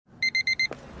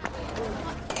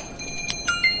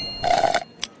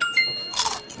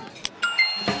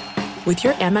With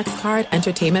your Amex card,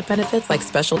 entertainment benefits like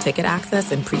special ticket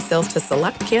access and pre-sales to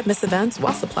select can't-miss events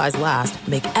while supplies last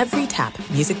make every tap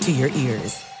music to your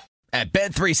ears. At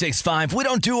Bet365, we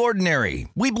don't do ordinary.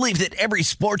 We believe that every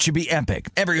sport should be epic.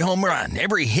 Every home run,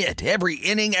 every hit, every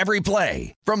inning, every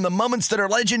play. From the moments that are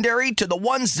legendary to the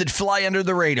ones that fly under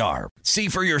the radar. See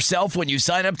for yourself when you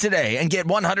sign up today and get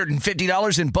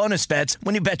 $150 in bonus bets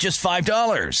when you bet just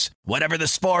 $5. Whatever the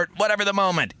sport, whatever the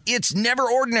moment, it's never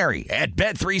ordinary at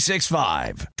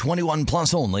Bet365. 21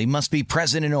 plus only. Must be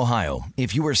present in Ohio.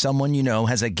 If you or someone you know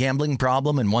has a gambling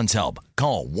problem and wants help,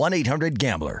 call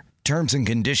 1-800-GAMBLER. Terms and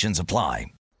conditions apply.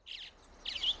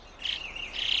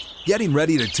 Getting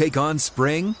ready to take on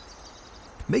spring?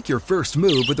 Make your first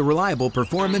move with the reliable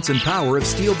performance and power of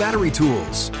Steel battery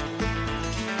tools.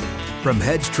 From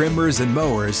hedge trimmers and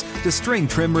mowers to string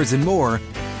trimmers and more,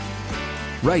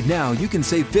 right now you can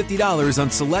save $50 on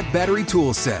select battery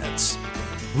tool sets.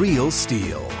 Real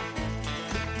Steel.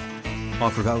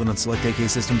 Offer valid on select AK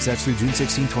system sets through June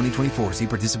 16, 2024. See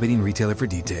participating retailer for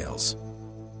details.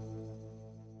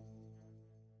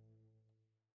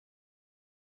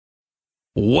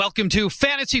 Welcome to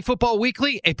Fantasy Football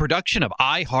Weekly, a production of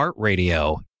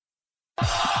iHeartRadio.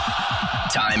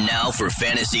 Time now for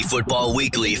Fantasy Football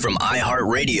Weekly from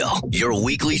iHeartRadio, your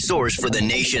weekly source for the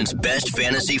nation's best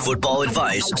fantasy football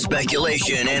advice,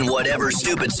 speculation, and whatever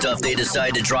stupid stuff they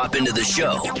decide to drop into the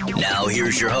show. Now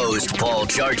here's your host, Paul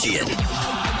Charchian.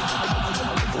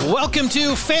 Welcome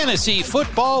to Fantasy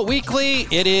Football Weekly.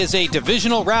 It is a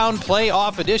divisional round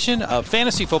playoff edition of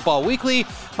Fantasy Football Weekly.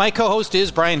 My co-host is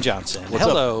Brian Johnson.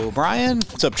 Hello, Brian.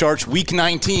 What's up, Charch? Week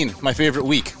 19, my favorite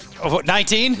week. Oh,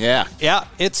 19? Yeah. Yeah,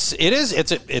 it's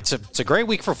a great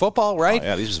week for football, right? Oh,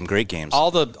 yeah, these are some great games. All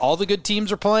the good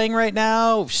teams are playing right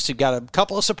now. We've got a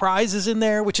couple of surprises in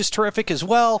there, which is terrific as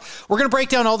well. We're going to break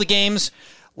down all the games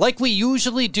like we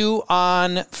usually do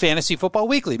on Fantasy Football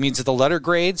Weekly. It means the letter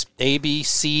grades, A, B,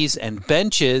 C's, and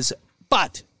benches,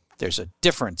 but there's a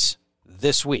difference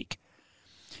this week.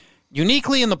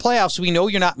 Uniquely in the playoffs, we know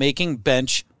you're not making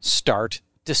bench start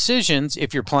decisions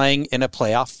if you're playing in a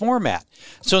playoff format.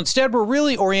 So instead, we're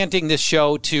really orienting this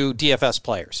show to DFS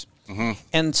players. Mm-hmm.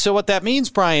 And so what that means,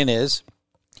 Brian, is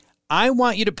I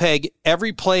want you to peg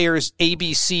every player's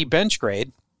ABC bench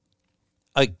grade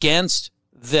against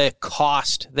the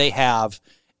cost they have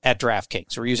at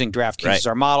DraftKings. We're using DraftKings as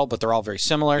our model, but they're all very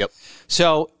similar. Yep.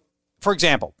 So, for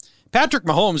example, Patrick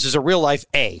Mahomes is a real-life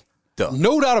A. Duh.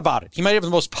 No doubt about it. He might have the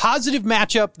most positive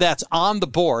matchup that's on the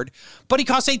board, but he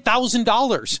costs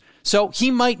 $8,000. So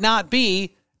he might not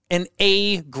be an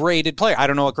A-graded player. I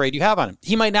don't know what grade you have on him.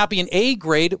 He might not be an A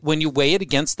grade when you weigh it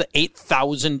against the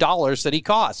 $8,000 that he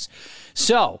costs.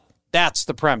 So that's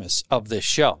the premise of this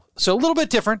show. So a little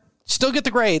bit different. Still get the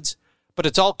grades, but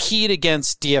it's all keyed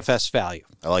against DFS value.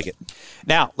 I like it.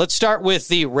 Now, let's start with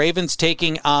the Ravens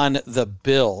taking on the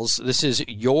Bills. This is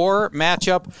your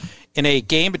matchup in a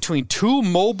game between two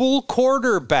mobile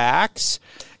quarterbacks,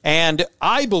 and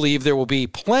I believe there will be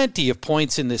plenty of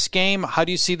points in this game. How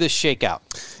do you see this shake out?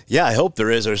 Yeah, I hope there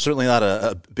is. There's certainly not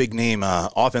a big-name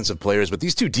offensive players, but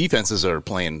these two defenses are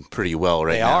playing pretty well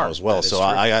right now as well. So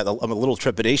I'm a little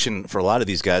trepidation for a lot of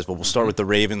these guys, but we'll start with the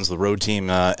Ravens, the road team.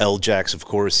 L-Jax, of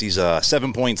course, he's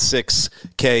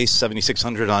 7.6K,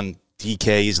 7,600 on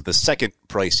DK. He's the second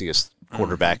priciest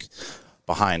quarterback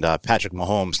behind Patrick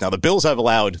Mahomes. Now, the Bills have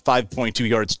allowed 5.2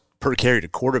 yards per carry to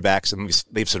quarterbacks, and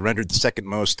they've surrendered the second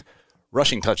most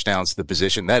rushing touchdowns to the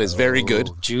position. That is very good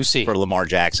for Lamar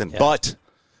Jackson. Yeah. But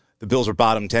the Bills are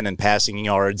bottom 10 in passing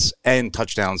yards and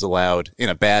touchdowns allowed in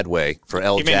a bad way for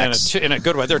L-Jax. In a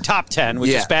good way. They're top 10, which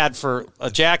is bad for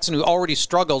Jackson, who already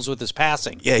struggles with his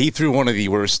passing. Yeah, he threw one of the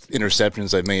worst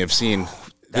interceptions I may have seen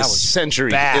this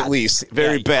century, bad. At least.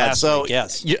 Very bad. So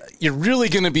you're really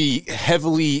going to be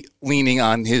heavily leaning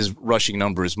on his rushing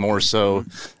numbers more so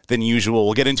than usual.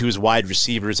 We'll get into his wide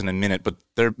receivers in a minute, but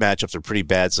their matchups are pretty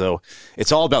bad. So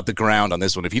it's all about the ground on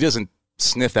this one. If he doesn't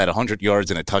sniff at 100 yards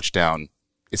and a touchdown,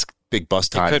 it's big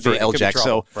bust time for L-Jax.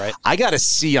 So I got a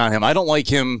C on him. I don't like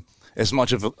him as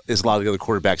much as a lot of the other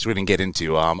quarterbacks we're going to get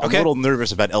into. I'm a little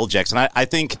nervous about L-Jax, and I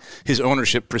think his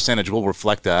ownership percentage will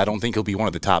reflect that. I don't think he'll be one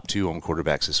of the top two on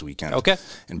quarterbacks this weekend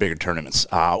in bigger tournaments.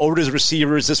 Over to his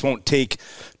receivers. This won't take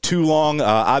too long.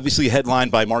 Obviously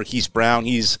headlined by Marquise Brown.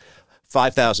 He's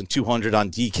 5,200 on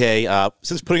DK.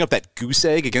 Since putting up that goose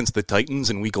egg against the Titans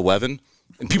in Week 11,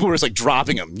 and people were just like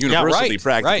dropping him universally,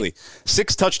 practically. Right.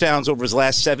 6 touchdowns over his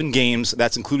last 7 games.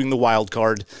 That's including the wild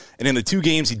card. And in the 2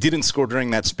 games he didn't score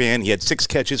during that span, he had 6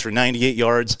 catches for 98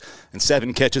 yards and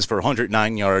 7 catches for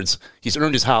 109 yards. He's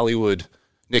earned his Hollywood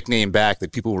nickname back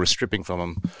that people were stripping from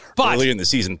him earlier in the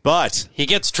season. But he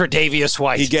gets Tre'Davious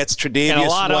White. And a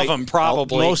lot of them,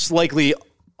 probably. Most likely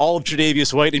all of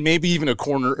Tre'Davious White, and maybe even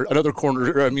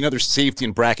another safety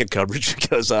and bracket coverage,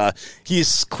 because he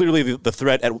is clearly the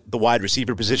threat at the wide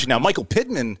receiver position. Now, Michael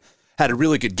Pittman had a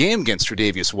really good game against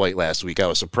Tre'Davious White last week. I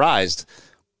was surprised.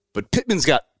 But Pittman's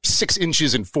got 6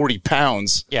 inches and 40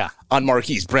 pounds on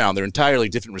Marquise Brown. They're entirely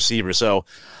different receivers. So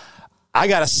I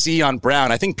got a C on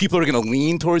Brown. I think people are going to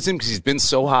lean towards him because he's been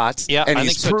so hot. Yeah, and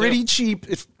he's pretty cheap.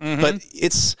 But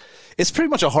it's pretty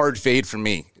much a hard fade for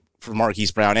me for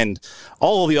Marquise Brown. And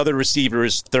all of the other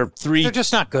receivers, they're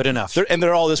just not good enough.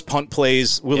 They're all this punt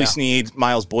plays. Willie Snead,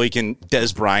 Miles Boykin,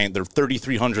 Dez Bryant. They're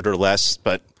 3,300 or less.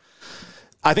 But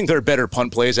I think there are better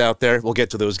punt plays out there. We'll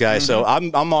get to those guys. So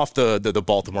I'm off the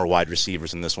Baltimore wide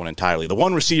receivers in this one entirely. The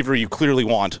one receiver you clearly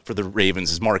want for the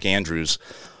Ravens is Mark Andrews,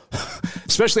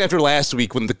 especially after last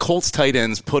week when the Colts tight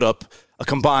ends put up a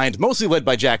combined, mostly led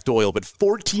by Jack Doyle, but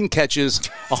 14 catches,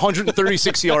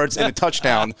 136 yards, and a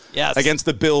touchdown against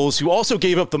the Bills, who also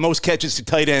gave up the most catches to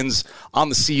tight ends on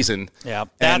the season. Yeah,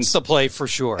 that's the play for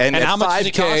sure. And how much does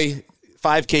it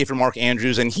cost? $5K for Mark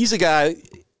Andrews, and he's a guy.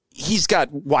 He's got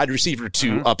wide receiver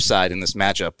 2 upside in this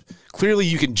matchup. Clearly,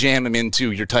 you can jam him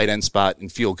into your tight end spot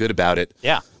and feel good about it.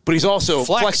 Yeah. But he's also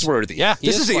flex-worthy. Yeah,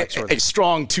 this is a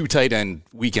strong 2 tight end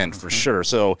weekend for sure.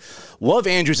 So, love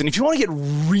Andrews. And if you want to get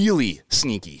really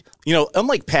sneaky,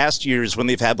 unlike past years when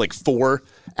they've had like 4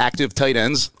 active tight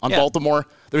ends on Baltimore,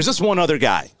 there's just one other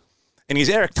guy, and he's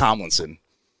Eric Tomlinson.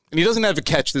 And he doesn't have a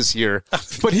catch this year,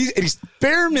 but he's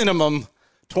bare minimum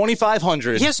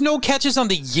 2,500. He has no catches on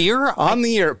the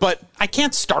year? But I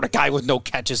can't start a guy with no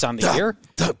catches on the year.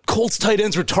 The Colts tight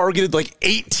ends were targeted like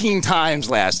 18 times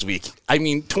last week. I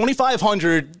mean,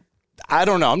 2,500, I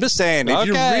don't know. I'm just saying, if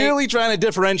you're really trying to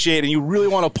differentiate and you really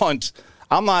want to punt,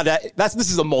 I'm not.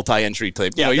 This is a multi-entry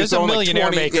type. Yeah, there's a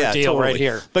millionaire maker deal right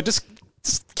here. But just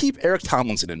keep Eric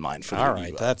Tomlinson in mind for all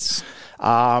right, that's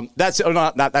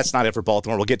not it for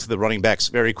Baltimore. We'll get to the running backs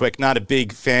very quick. Not a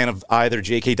big fan of either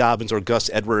J.K. Dobbins or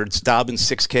Gus Edwards. Dobbins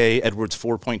 6K, Edwards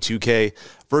 4.2K.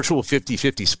 Virtual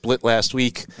 50-50 split last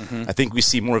week. I think we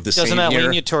see more of the same here. Doesn't that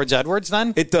lean you towards Edwards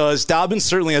then? It does. Dobbins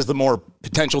certainly has the more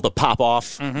potential to pop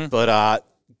off, but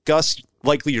Gus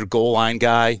likely your goal line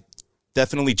guy.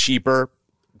 Definitely cheaper.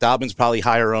 Dobbins probably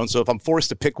higher owned. So if I'm forced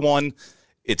to pick one,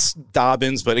 it's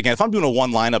Dobbins. But again, if I'm doing a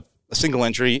one lineup, a single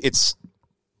entry, it's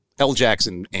L.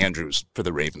 Jackson Andrews for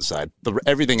the Ravens side.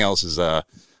 Everything else is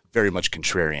very much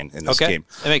contrarian in this game.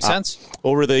 That makes sense.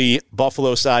 Over the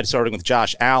Buffalo side, starting with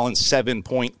Josh Allen,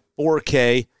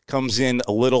 7.4K. Comes in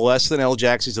a little less than L.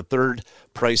 Jackson. He's the 3rd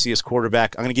priciest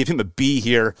quarterback. I'm going to give him a B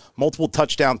here. Multiple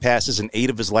touchdown passes in 8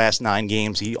 of his last 9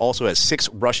 games. He also has 6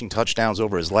 rushing touchdowns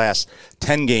over his last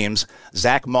 10 games.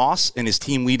 Zach Moss and his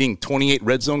team leading 28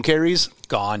 red zone carries.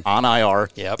 Gone. On IR.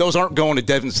 Yep. Those aren't going to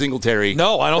Devin Singletary.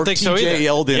 No, I don't think so either. T.J.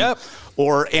 Yeldon.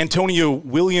 Or Antonio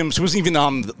Williams, who wasn't even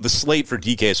on the slate for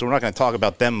DK, so we're not going to talk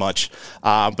about them much.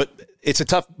 But it's a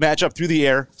tough matchup through the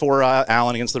air for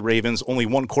Allen against the Ravens. Only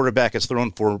one quarterback has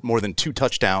thrown for more than 2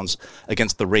 touchdowns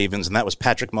against the Ravens, and that was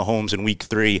Patrick Mahomes in Week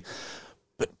 3.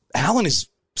 But Allen has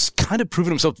kind of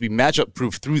proven himself to be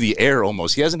matchup-proof through the air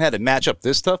almost. He hasn't had a matchup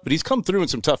this tough, but he's come through in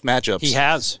some tough matchups. He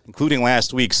has. Including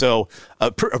last week. So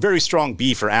a very strong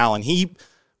B for Allen. He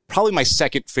probably my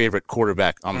second favorite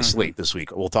quarterback on the slate this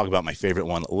week. We'll talk about my favorite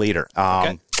one later.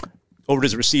 Over to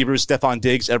his receivers, Stephon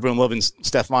Diggs. Everyone loving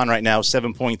Stephon right now.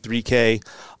 7.3K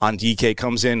on DK.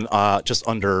 Comes in just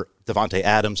under Devontae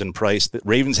Adams in price. The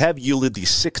Ravens have yielded the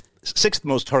sixth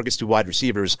most targets to wide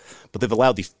receivers, but they've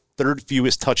allowed the 3rd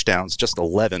fewest touchdowns, just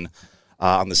 11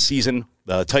 on the season.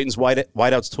 The Titans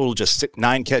wideouts total just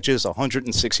 9 catches,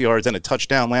 106 yards, and a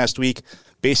touchdown last week.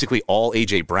 Basically all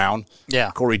A.J. Brown.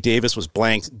 Yeah. Corey Davis was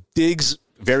blanked. Diggs,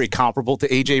 very comparable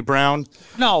to A.J. Brown.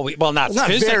 No, well, not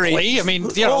physically. Very, I mean,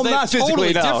 not physically,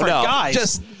 totally different guys.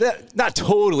 Just not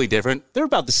totally different. They're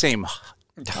about the same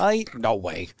height. No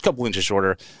way. A couple inches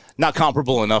shorter. Not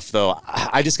comparable enough, though.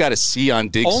 I just got a C on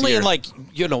Diggs only here.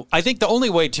 I think the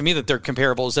only way to me that they're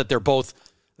comparable is that they're both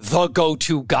the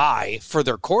go-to guy for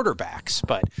their quarterbacks,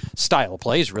 but style of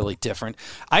play is really different.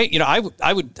 I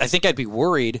think I'd be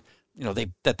worried,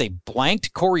 that they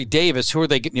blanked Corey Davis. Who are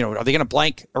they? Are they going to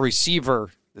blank a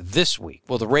receiver this week?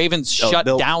 Will the Ravens shut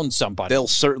down somebody? They'll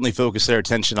certainly focus their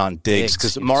attention on Diggs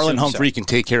because Marlon Humphrey can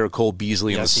take care of Cole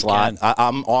Beasley in the slot.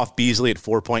 I'm off Beasley at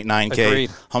 4.9K.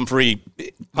 Agreed. Humphrey,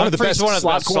 one of the best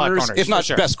slot corners, if not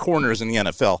best corners in the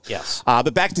NFL. Yes.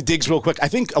 But back to Diggs real quick. I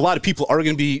think a lot of people are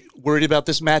going to be worried about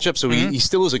this matchup, so he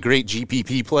still is a great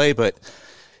GPP play, but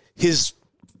his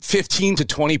 15 to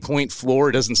 20 point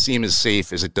floor doesn't seem as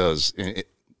safe as it does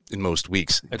in most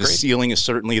weeks. Agreed. The ceiling is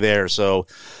certainly there. So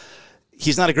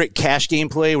he's not a great cash game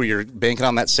play where you're banking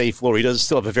on that safe floor. He does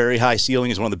still have a very high ceiling.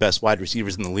 He's one of the best wide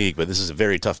receivers in the league, but this is a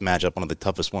very tough matchup, one of the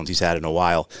toughest ones he's had in a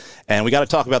while. And we got to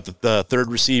talk about the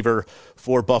third receiver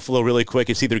for Buffalo really quick.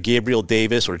 It's either Gabriel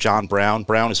Davis or John Brown.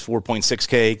 Brown is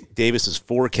 4.6K. Davis is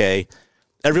 4K.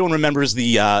 Everyone remembers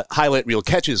the highlight reel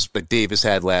catches that Davis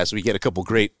had last week. He had a couple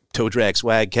great toe drag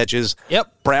swag catches.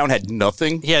 Yep. Brown had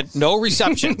nothing. He had no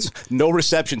receptions. No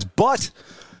receptions. But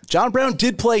John Brown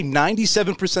did play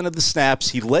 97% of the snaps.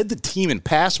 He led the team in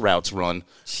pass routes run.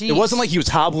 Jeez. It wasn't like he was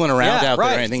hobbling around out there or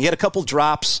anything. He had a couple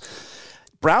drops.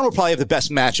 Brown will probably have the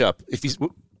best matchup.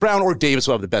 Brown or Davis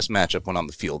will have the best matchup when on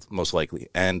the field, most likely.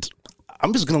 And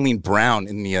I'm just going to lean Brown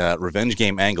in the revenge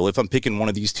game angle if I'm picking one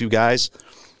of these two guys.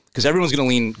 Because everyone's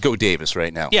going to go Davis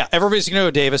right now. Yeah, everybody's going to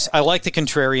go Davis. I like the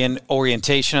contrarian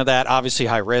orientation of that. Obviously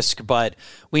high risk, but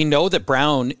we know that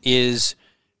Brown is,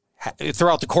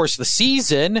 throughout the course of the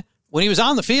season, when he was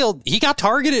on the field, he got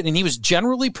targeted, and he was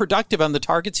generally productive on the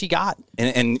targets he got.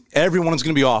 And everyone's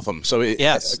going to be off him. So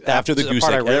after the goose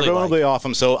egg, everyone will be off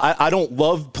him. So I don't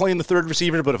love playing the third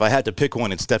receiver, but if I had to pick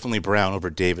one, it's definitely Brown over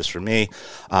Davis for me.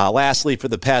 Lastly, for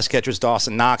the pass catchers,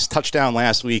 Dawson Knox, touchdown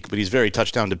last week, but he's very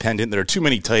touchdown dependent. There are too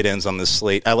many tight ends on this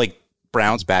slate. I like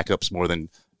Brown's backups more than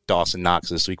Dawson Knox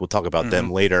this week. We'll talk about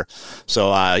them later.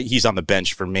 So he's on the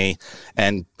bench for me.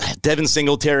 And Devin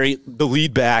Singletary, the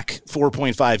lead back,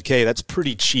 4.5K. That's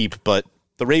pretty cheap, but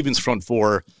the Ravens front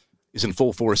four is in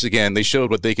full force again. They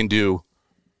showed what they can do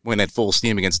when at full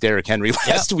steam against Derrick Henry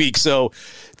last week. So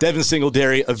Devin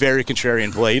Singletary, a very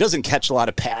contrarian play. He doesn't catch a lot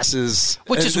of passes.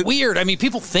 Which is weird. I mean,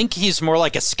 people think he's more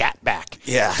like a scat back.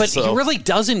 Yeah. But he really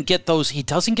doesn't get those. He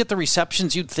doesn't get the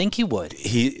receptions you'd think he would.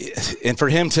 And for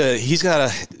him he's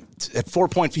got at 4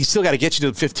 points, he's still got to get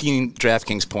you to 15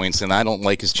 DraftKings points, and I don't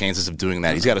like his chances of doing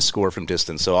that. He's got to score from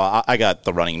distance. So I got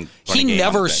the running he game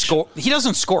never score. He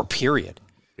doesn't score, period.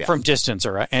 Yeah. From distance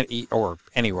or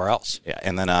anywhere else. Yeah,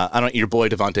 and then I don't. Your boy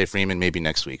Devontae Freeman. Maybe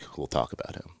next week we'll talk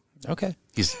about him. Okay,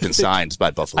 he's been signed by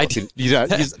Buffalo.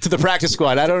 He's to the practice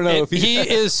squad. I don't know if he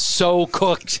is so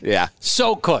cooked. Yeah,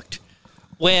 so cooked.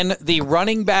 When the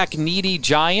running back needy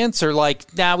Giants are like,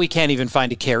 we can't even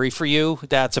find a carry for you.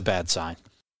 That's a bad sign.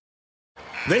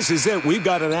 This is it. We've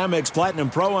got an Amex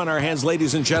Platinum Pro on our hands,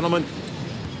 ladies and gentlemen.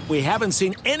 We haven't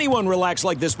seen anyone relax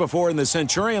like this before in the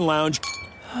Centurion Lounge.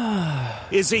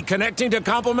 Is he connecting to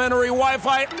complimentary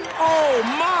Wi-Fi? Oh,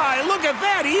 my! Look at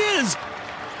that! He is!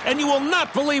 And you will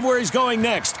not believe where he's going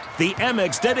next. The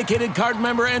Amex dedicated card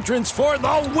member entrance for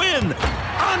the win!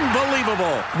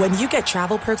 Unbelievable! When you get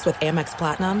travel perks with Amex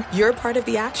Platinum, you're part of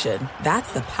the action.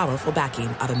 That's the powerful backing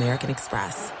of American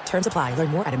Express. Terms apply. Learn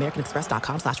more at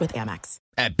americanexpress.com/withAmex.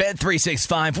 At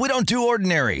Bet365, we don't do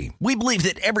ordinary. We believe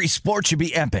that every sport should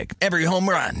be epic. Every home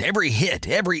run, every hit,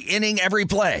 every inning, every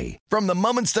play. From the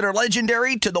moments that are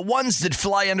legendary to the ones that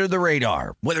fly under the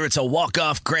radar. Whether it's a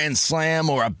walk-off grand slam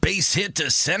or a base hit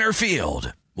to center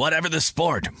field. Whatever the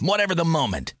sport, whatever the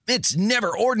moment. It's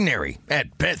never ordinary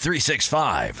at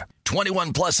Bet365.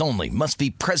 21 plus only. Must be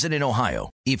present in Ohio.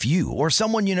 If you or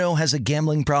someone you know has a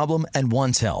gambling problem and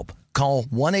wants help, call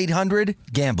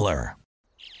 1-800-GAMBLER.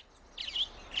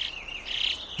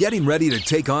 Getting ready to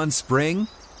take on spring?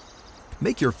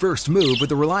 Make your first move with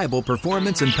the reliable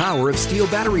performance and power of Steel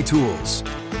battery tools.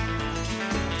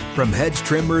 From hedge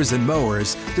trimmers and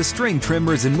mowers to string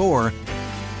trimmers and more,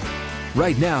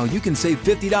 right now you can save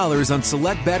 $50 on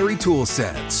select battery tool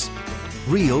sets.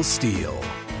 Real Steel.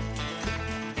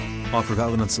 Offer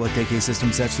valid on select AK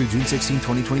system sets through June 16,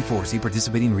 2024. See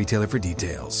participating retailer for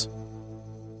details.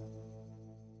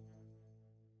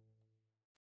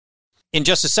 In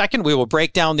just a second, we will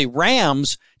break down the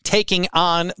Rams taking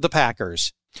on the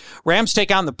Packers. Rams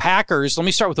take on the Packers. Let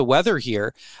me start with the weather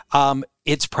here.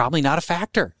 It's probably not a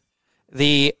factor.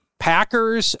 The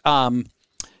Packers are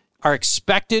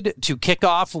expected to kick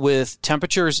off with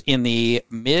temperatures in the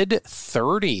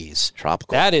mid-30s.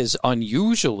 Tropical. That is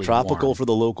unusually tropical warm. For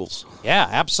the locals. Yeah,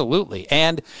 absolutely.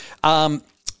 And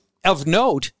of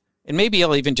note, and maybe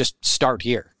I'll even just start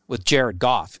here with Jared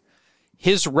Goff.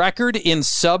 His record in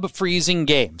sub-freezing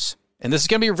games, and this is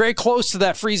going to be very close to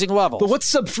that freezing level. But what's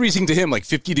sub-freezing to him, like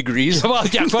 50 degrees? Well,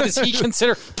 yeah, what does he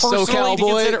consider personally SoCal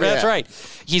boy? That's right.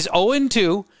 He's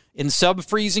 0-2 in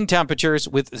sub-freezing temperatures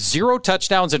with 0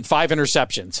 touchdowns and 5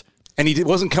 interceptions. And he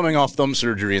wasn't coming off thumb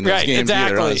surgery in those games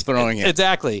either. I was throwing it.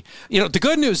 Exactly. You know, the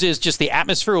good news is just the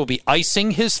atmosphere will be icing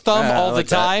his thumb all the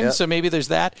time, so maybe there's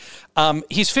that.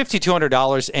 He's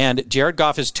 $5,200, and Jared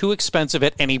Goff is too expensive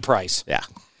at any price. Yeah.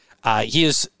 He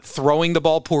is throwing the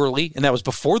ball poorly, and that was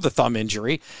before the thumb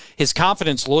injury. His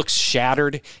confidence looks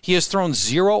shattered. He has thrown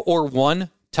 0 or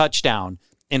 1 touchdown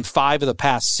in 5 of the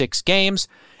past 6 games.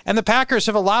 And the Packers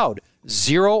have allowed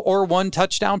 0 or 1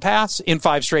 touchdown pass in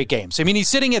 5 straight games. I mean, he's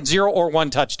sitting at 0 or 1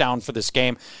 touchdown for this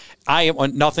game. I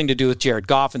want nothing to do with Jared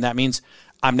Goff, and that means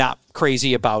I'm not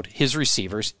crazy about his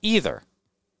receivers either.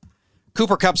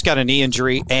 Cooper Kupp's got a knee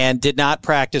injury and did not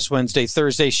practice Wednesday,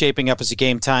 Thursday, shaping up as a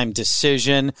game-time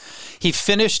decision. He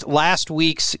finished last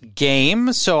week's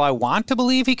game, so I want to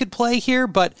believe he could play here,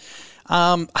 but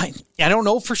I don't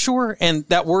know for sure, and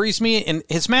that worries me. And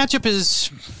his matchup is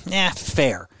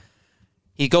fair.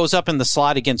 He goes up in the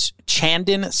slot against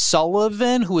Chandon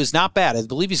Sullivan, who is not bad. I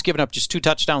believe he's given up just 2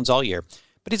 touchdowns all year,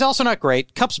 but he's also not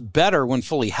great. Kupp's better when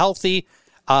fully healthy.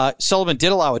 Sullivan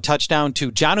did allow a touchdown to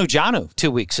Jonnu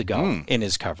 2 weeks ago in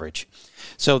his coverage.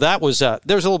 So that was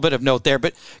there's a little bit of note there.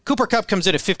 But Cooper Kupp comes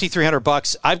in at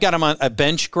 $5,300. I've got him on a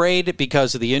bench grade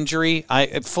because of the injury.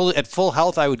 At full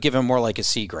health, I would give him more like a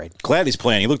C grade. Glad he's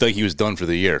playing. He looked like he was done for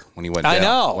the year when he went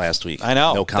down last week. I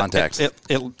know. No contact.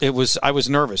 It was. I was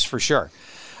nervous for sure.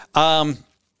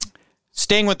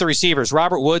 Staying with the receivers,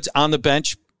 Robert Woods on the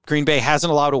bench. Green Bay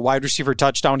hasn't allowed a wide receiver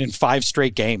touchdown in 5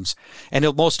 straight games. And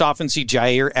he'll most often see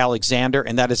Jair Alexander,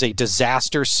 and that is a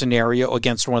disaster scenario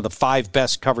against one of the 5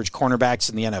 best coverage cornerbacks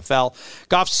in the NFL.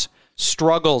 Goff's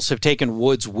struggles have taken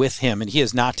Woods with him, and he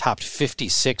has not topped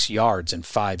 56 yards in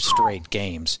 5 straight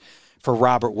games. For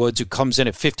Robert Woods, who comes in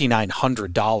at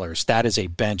 $5,900, that is a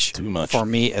bench for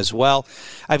me as well.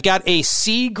 I've got a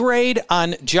C grade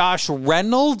on Josh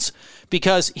Reynolds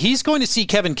because he's going to see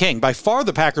Kevin King, by far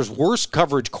the Packers' worst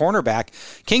coverage cornerback.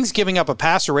 King's giving up a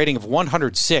passer rating of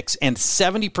 106, and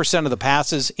 70% of the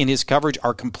passes in his coverage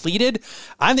are completed.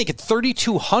 I think at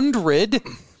 3,200,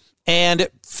 and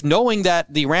knowing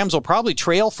that the Rams will probably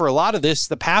trail for a lot of this,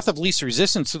 the path of least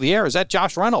resistance through the air is at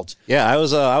Josh Reynolds. Yeah, I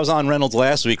was on Reynolds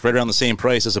last week, right around the same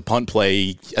price as a punt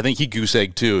play. I think he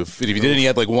goose-egged too. If he didn't, he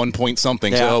had like 1 point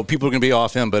something. Yeah. So people are going to be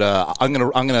off him, but I'm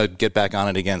gonna get back on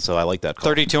it again. So I like that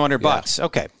call. $3,200. Yeah.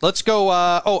 Okay, let's go.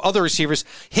 Other receivers,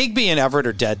 Higbee and Everett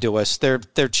are dead to us.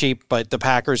 They're cheap, but the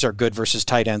Packers are good versus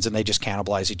tight ends, and they just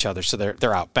cannibalize each other, so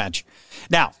they're out bench.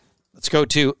 Now let's go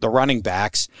to the running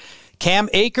backs. Cam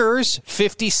Akers,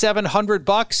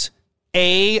 $5,700,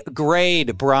 A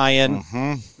grade, Brian.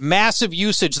 Massive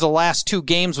usage the last 2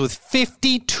 games with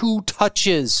 52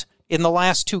 touches in the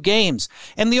last 2 games.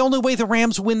 And the only way the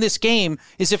Rams win this game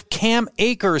is if Cam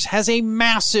Akers has a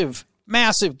massive,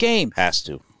 massive game. Has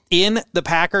to. In the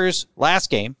Packers' last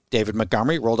game, David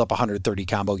Montgomery rolled up 130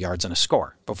 combo yards and a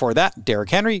score. Before that, Derrick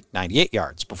Henry, 98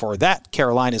 yards. Before that,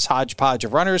 Carolina's hodgepodge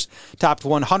of runners topped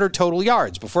 100 total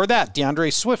yards. Before that,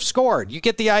 DeAndre Swift scored. You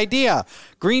get the idea.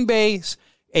 Green Bay's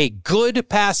a good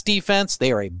pass defense.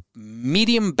 They are a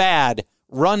medium bad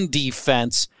run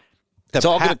defense. It's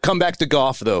all going to come back to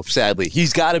Goff, though, sadly.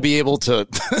 He's got to be able to...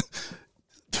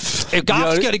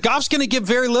 Goff's going to give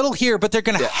very little here, but they're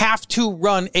going to have to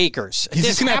run Akers. He's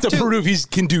just going to have to prove he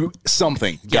can do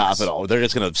something. Goff at all. They're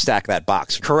just going to stack that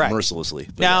box mercilessly.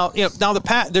 But now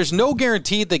there's no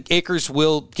guarantee that Akers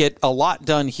will get a lot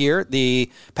done here.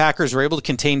 The Packers were able to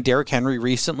contain Derrick Henry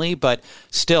recently, but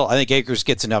still, I think Akers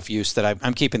gets enough use that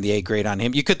I'm keeping the A grade on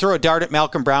him. You could throw a dart at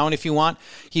Malcolm Brown if you want.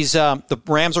 He's the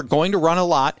Rams are going to run a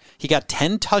lot. He got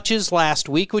 10 touches last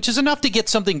week, which is enough to get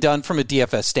something done from a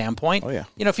DFS standpoint. Oh yeah.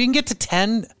 If you can get to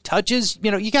 10 touches,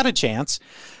 you got a chance.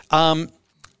 And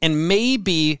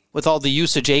maybe with all the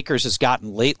usage Akers has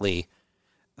gotten lately,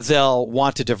 they'll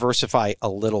want to diversify a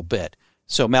little bit.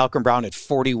 So Malcolm Brown at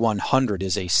 4,100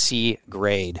 is a C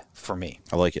grade for me.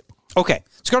 I like it. Okay,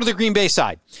 let's go to the Green Bay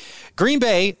side. Green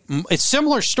Bay, it's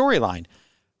similar storyline.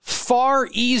 Far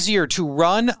easier to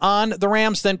run on the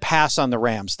Rams than pass on the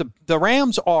Rams. The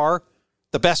Rams are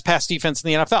the best pass defense in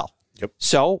the NFL. Yep.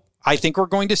 So I think we're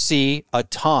going to see a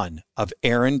ton of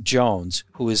Aaron Jones,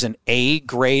 who is an A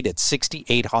grade at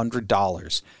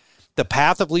 $6,800. The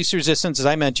path of least resistance, as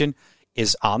I mentioned,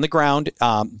 is on the ground.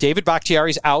 David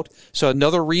Bakhtiari's out, so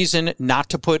another reason not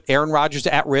to put Aaron Rodgers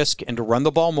at risk and to run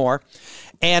the ball more.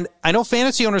 And I know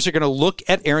fantasy owners are going to look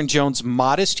at Aaron Jones'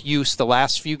 modest use the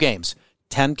last few games.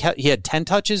 He had 10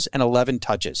 touches and 11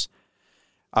 touches,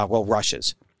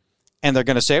 rushes. And they're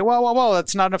going to say, well,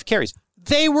 that's not enough carries.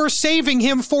 They were saving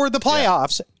him for the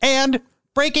playoffs. Yeah. And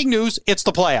breaking news, it's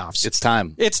the playoffs. It's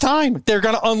time. It's time. They're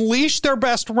going to unleash their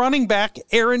best running back,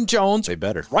 Aaron Jones, they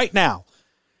better. Right now.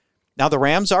 Now, the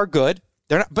Rams are good.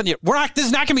 They're not, but this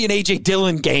is not going to be an A.J.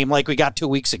 Dillon game like we got 2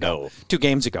 weeks ago, 2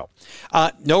 games ago.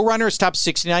 No runner has topped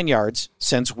 69 yards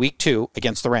since week 2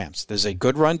 against the Rams. There's a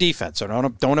good run defense, so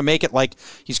don't want to make it like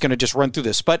he's going to just run through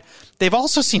this. But they've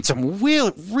also seen some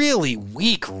really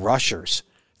weak rushers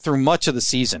through much of the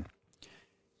season.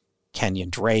 Kenyon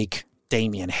Drake,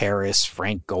 Damian Harris,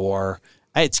 Frank Gore.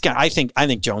 I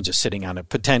think Jones is sitting on a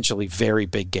potentially very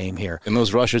big game here. And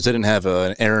those rushers didn't have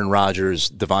an Aaron Rodgers,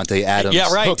 Devontae Adams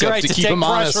to keep him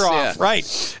honest. Off. Yeah.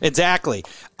 Right, exactly.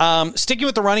 Sticking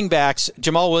with the running backs,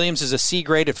 Jamal Williams is a C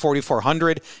grade at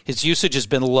 4,400. His usage has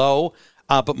been low,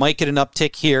 but might get an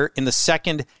uptick here. In the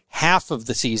second half of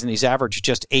the season, he's averaged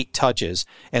just 8 touches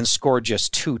and scored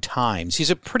just 2 times. He's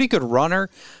a pretty good runner,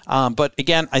 but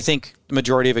again, I think the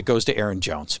majority of it goes to Aaron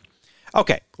Jones.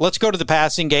 Okay, let's go to the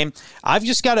passing game. I've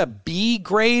just got a B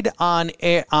grade on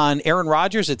Aaron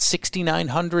Rodgers at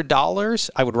 $6,900.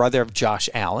 I would rather have Josh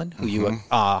Allen, who you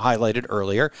highlighted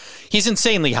earlier. He's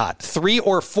insanely hot. 3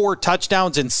 or 4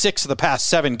 touchdowns in 6 of the past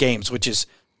 7 games, which is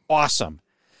awesome.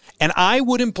 And I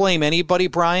wouldn't blame anybody,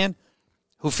 Brian,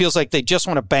 who feels like they just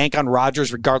want to bank on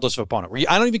Rodgers regardless of opponent.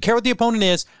 I don't even care what the opponent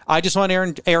is. I just want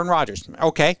Aaron Rodgers.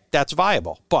 Okay, that's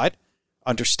viable. But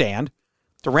understand,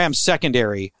 the Rams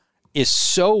secondary is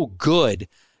so good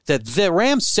that the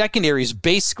Rams secondary is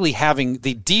basically having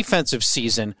the defensive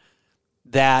season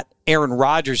that Aaron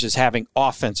Rodgers is having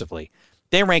offensively.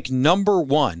 They rank number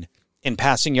 1 in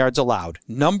passing yards allowed,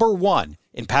 number 1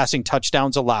 in passing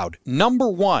touchdowns allowed, number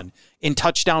 1 in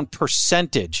touchdown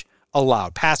percentage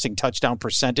allowed, passing touchdown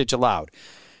percentage allowed.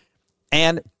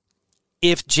 And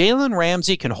if Jalen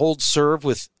Ramsey can hold serve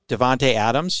with Devontae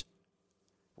Adams,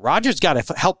 Rodgers got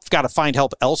to find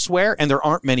help elsewhere, and there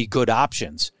aren't many good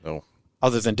options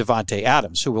other than Devontae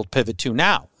Adams, who we'll pivot to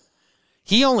now.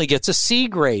 He only gets a C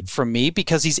grade from me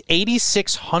because he's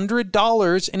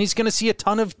 $8,600, and he's going to see a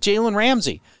ton of Jalen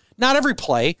Ramsey. Not every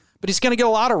play, but he's going to get a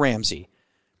lot of Ramsey.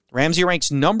 Ramsey ranks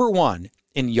number 1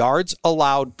 in yards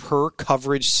allowed per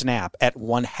coverage snap at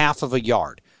 1/2 of a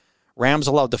yard. Rams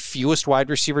allowed the fewest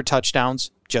wide receiver touchdowns,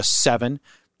 just 7.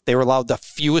 They were allowed the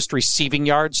fewest receiving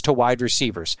yards to wide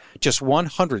receivers, just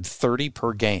 130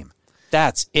 per game.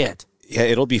 That's it. Yeah,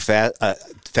 it'll be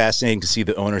fascinating to see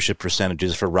the ownership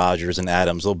percentages for Rodgers and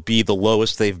Adams. They'll be the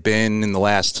lowest they've been in the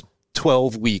last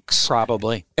 12 weeks.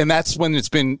 Probably. And that's when it's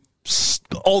been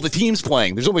all the teams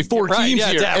playing. There's only 4 teams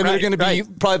here, and they're going to be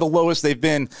probably the lowest they've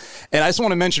been. And I just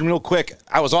want to mention real quick,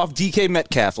 I was off DK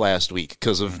Metcalf last week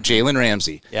because of Jalen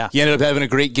Ramsey. Yeah. He ended up having a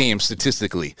great game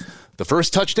statistically. The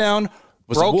first touchdown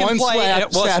was broken one play.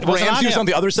 slap. Ramsey was on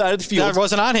the other side of the field. That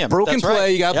wasn't on him. Broken That's play. right.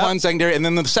 You got one secondary. And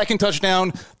then the second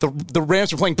touchdown, the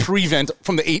Rams were playing prevent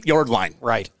from the 8-yard line.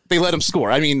 Right. They let him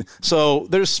score. I mean, so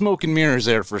there's smoke and mirrors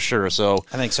there for sure. So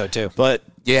I think so too. But,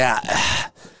 yeah,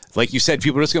 like you said,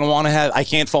 people are just going to want to have – I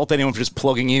can't fault anyone for just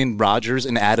plugging in Rodgers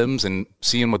and Adams and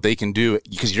seeing what they can do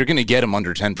because you're going to get them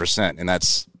under 10%, and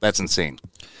that's insane.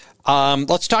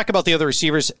 Let's talk about the other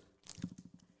receivers.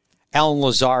 Allen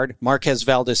Lazard, Marquez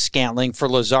Valdes-Scantling. For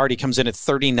Lazard, he comes in at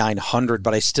 $3,900,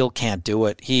 but I still can't do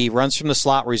it. He runs from the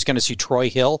slot where he's going to see Troy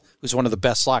Hill, who's one of the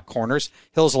best slot corners.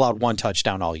 Hill's allowed 1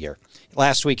 touchdown all year.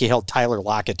 Last week, he held Tyler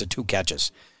Lockett to 2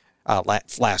 catches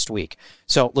last week.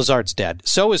 So Lazard's dead.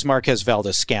 So is Marquez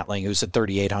Valdes-Scantling, who's at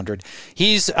 $3,800.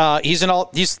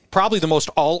 He's probably the most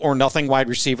all-or-nothing wide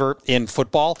receiver in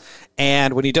football,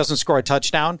 and when he doesn't score a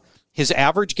touchdown, his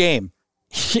average game,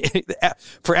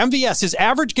 for MVS, his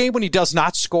average game when he does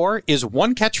not score is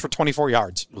 1 catch for 24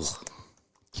 yards.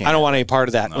 I don't want any part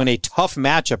of that. No. In a tough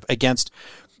matchup against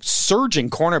surging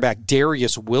cornerback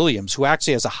Darius Williams, who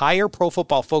actually has a higher Pro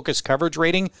Football Focus coverage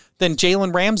rating than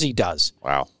Jalen Ramsey does.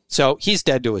 Wow. So he's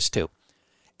dead to us too.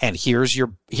 And here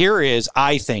is,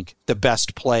 I think, the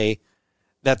best play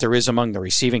that there is among the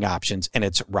receiving options, and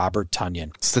it's Robert Tonyan.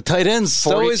 It's the tight ends.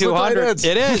 4,200.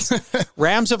 It is.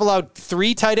 Rams have allowed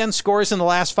 3 tight end scores in the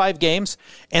last 5 games,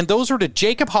 and those were to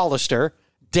Jacob Hollister,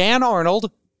 Dan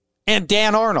Arnold, and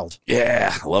Dan Arnold.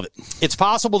 Yeah, I love it. It's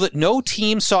possible that no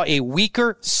team saw a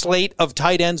weaker slate of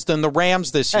tight ends than the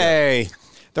Rams this year. Hey.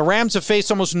 The Rams have faced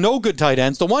almost no good tight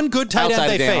ends. The one good tight end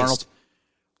they faced Arnold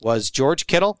was George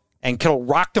Kittle, and Kittle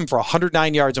rocked him for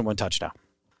 109 yards and 1 touchdown.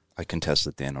 I contest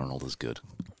that Dan Arnold is good,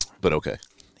 but okay.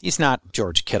 He's not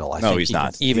George Kittle. No, he's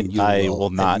not. I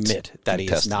will not admit that he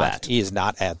is not. That. He is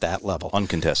not at that level.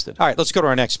 Uncontested. All right, let's go to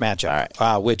our next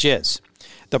matchup, which is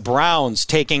the Browns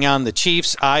taking on the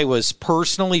Chiefs. I was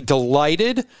personally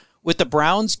delighted with the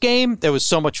Browns game. There was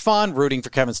so much fun rooting for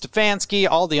Kevin Stefanski,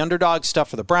 all the underdog stuff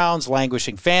for the Browns,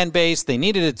 languishing fan base. They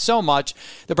needed it so much.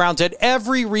 The Browns had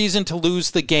every reason to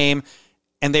lose the game,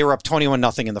 and they were up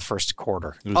 21-0 in the first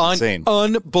quarter. It was insane.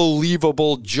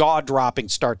 Unbelievable, jaw-dropping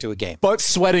start to a game. But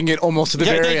sweating it almost to the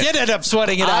very end. They did end up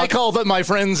sweating it out. I called up my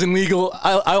friends in legal.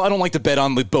 I don't like to bet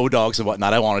on the Bow-Dogs and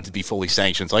whatnot. I want it to be fully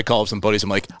sanctioned. So I called up some buddies.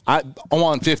 I'm like, I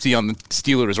want 50 on the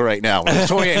Steelers right now.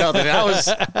 It's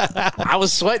 28-0. I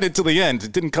was sweating it till the end.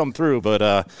 It didn't come through. But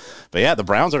yeah, the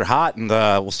Browns are hot. And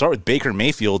we'll start with Baker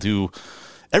Mayfield, who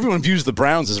everyone views the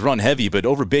Browns as run heavy, but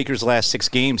over Baker's last 6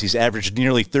 games, he's averaged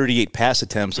nearly 38 pass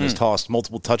attempts and has tossed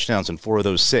multiple touchdowns in 4 of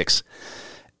those 6.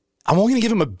 I'm only going to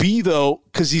give him a B, though,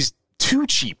 because he's too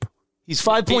cheap. He's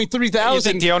 5.3 thousand. You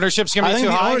think the ownership's going to be too high?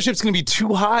 I think the ownership's going to be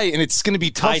too high, and it's going to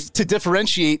be tough to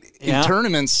differentiate in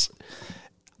tournaments.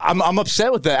 I'm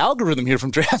upset with the algorithm here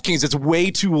from DraftKings. It's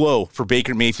way too low for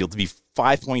Baker Mayfield to be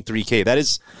 5.3K. That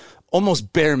is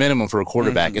almost bare minimum for a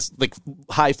quarterback. It's like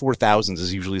high 4,000s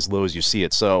is usually as low as you see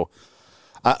it. So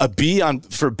a B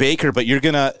for Baker, but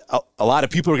a lot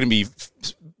of people are going to be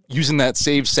using that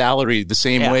saved salary the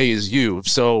same way as you.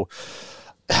 So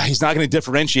he's not going to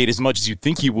differentiate as much as you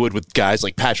think he would with guys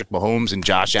like Patrick Mahomes and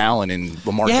Josh Allen and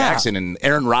Lamar Jackson and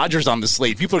Aaron Rodgers on the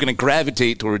slate. People are going to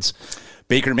gravitate towards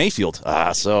Baker Mayfield.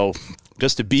 So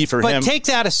just a B for him. But take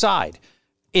that aside.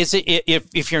 Is it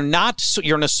if you're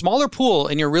in a smaller pool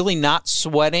and you're really not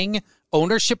sweating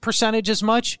ownership percentage as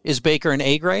much, is Baker an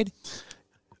A grade?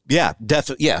 Yeah,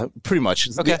 definitely. Yeah, pretty much.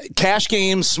 Okay. Cash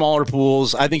games, smaller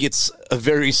pools. I think it's a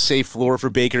very safe floor for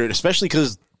Baker, especially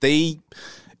because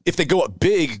if they go up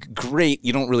big, great.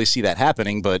 You don't really see that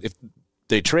happening, but if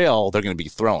they trail, they're going to be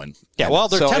throwing. Yeah, well,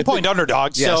 they're 10-point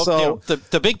underdogs, so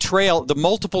the big trail, the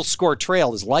multiple score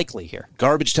trail is likely here.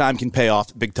 Garbage time can pay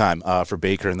off big time for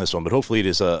Baker in this one, but hopefully it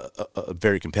is a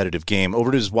very competitive game.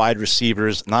 Over to his wide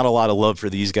receivers, not a lot of love for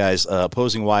these guys.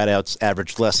 Opposing wideouts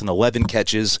averaged less than 11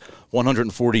 catches,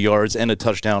 140 yards, and a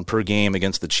touchdown per game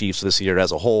against the Chiefs this year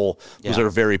as a whole. Those are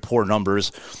very poor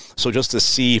numbers. So just a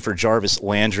C for Jarvis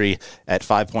Landry at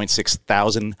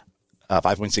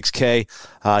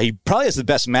 5.6K. He probably has the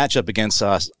best matchup against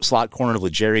slot corner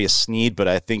L'Jarius Sneed, but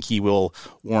I think he will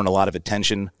warrant a lot of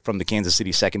attention from the Kansas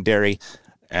City secondary.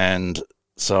 And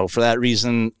so for that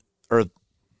reason, or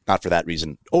not for that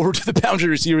reason, over to the boundary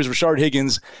receivers, Rashard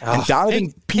Higgins and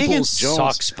Donovan Peoples-Jones. Higgins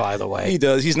sucks, by the way. He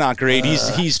does. He's not great.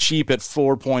 He's cheap at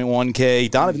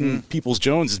 4.1K. Donovan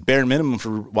Peoples-Jones is bare minimum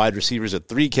for wide receivers at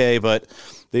 3K, but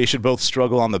they should both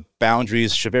struggle on the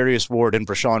boundaries. Shavarius Ward and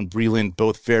Brashawn Breeland,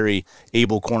 both very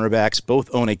able cornerbacks, both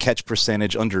own a catch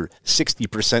percentage under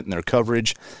 60% in their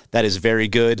coverage. That is very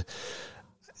good.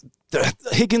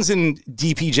 Higgins and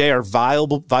DPJ are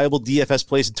viable DFS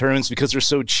plays in tournaments because they're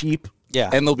so cheap. Yeah.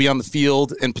 And they'll be on the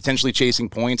field and potentially chasing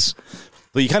points.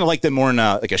 But you kind of like them more in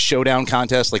like a showdown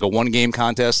contest, like a one-game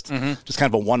contest, just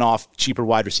kind of a one-off, cheaper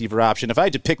wide receiver option. If I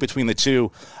had to pick between the two,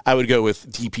 I would go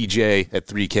with DPJ at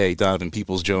 3K, Donovan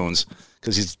Peoples-Jones,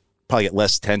 because he's probably get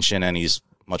less tension and he's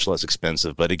much less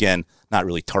expensive. But again, not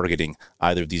really targeting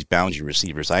either of these boundary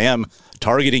receivers. I am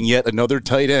targeting yet another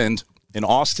tight end in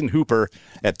Austin Hooper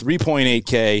at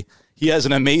 3.8K. He has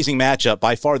an amazing matchup,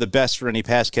 by far the best for any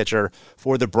pass catcher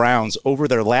for the Browns. Over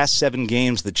their last 7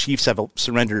 games, the Chiefs have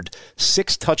surrendered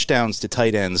 6 touchdowns to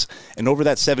tight ends. And over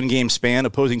that 7-game span,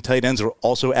 opposing tight ends are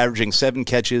also averaging 7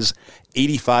 catches,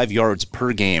 85 yards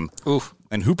per game. Oof.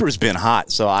 And Hooper's been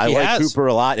hot, so I like Hooper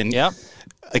a lot. And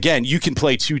again, you can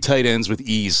play 2 tight ends with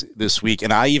ease this week.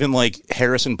 And I even like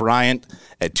Harrison Bryant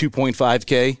at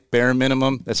 2.5K, bare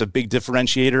minimum. That's a big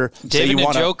differentiator. David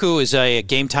Njoku is a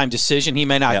game-time decision. He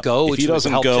may not go, which if he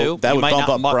doesn't go, too. that would bump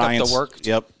up Bryant's.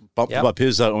 Bump up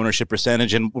his ownership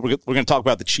percentage. And we're going to talk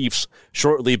about the Chiefs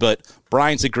shortly, but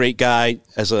Bryant's a great guy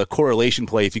as a correlation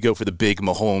play if you go for the big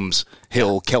Mahomes,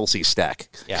 Hill, Kelsey stack.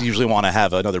 You usually want to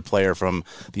have another player from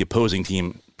the opposing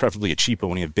team, preferably a cheapo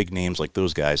when you have big names like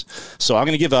those guys. So I'm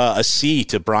going to give a C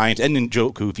to Bryant and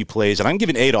Njoku if he plays, and I'm going to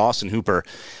give an A to Austin Hooper.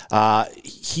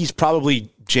 He's probably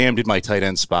jammed in my tight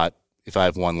end spot if I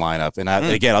have one lineup. And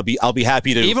again, I'll be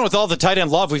happy to. Even with all the tight end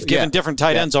love, we've given different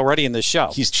tight ends already in this show.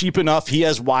 He's cheap enough. He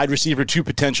has wide receiver 2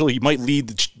 potential. He might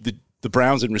lead the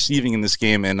Browns in receiving in this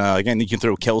game. And again, you can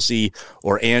throw Kelsey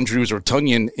or Andrews or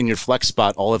Tunyon in your flex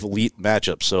spot, all have elite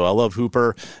matchups. So I love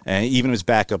Hooper, and even his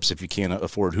backups if you can't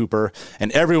afford Hooper.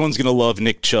 And everyone's going to love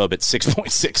Nick Chubb at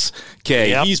 6.6K.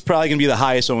 Yep. He's probably going to be the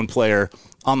highest owned player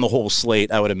on the whole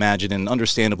slate, I would imagine, and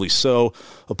understandably so.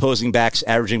 Opposing backs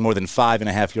averaging more than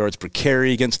 5.5 yards per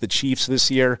carry against the Chiefs this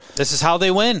year. This is how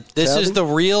they win. This is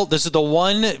the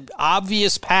one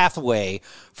obvious pathway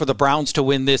for the Browns to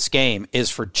win this game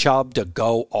is for Chubb to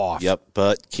go off. Yep,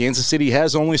 but Kansas City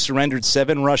has only surrendered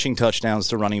 7 rushing touchdowns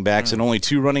to running backs, and only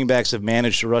 2 running backs have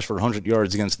managed to rush for 100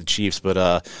 yards against the Chiefs,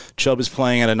 but Chubb is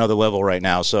playing at another level right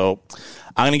now, so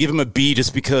I'm going to give him a B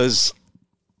just because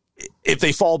if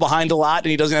they fall behind a lot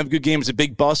and he doesn't have a good game, it's a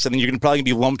big bust, and then you're going to probably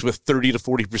be lumped with 30 to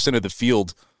 40% of the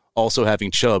field also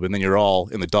having Chubb, and then you're all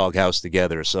in the doghouse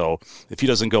together. So if he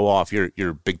doesn't go off,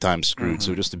 you're big time screwed.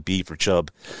 So just a B for Chubb.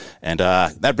 And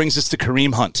that brings us to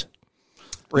Kareem Hunt.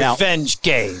 Revenge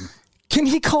game. Can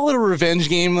he call it a revenge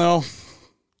game, though?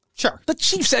 Sure. The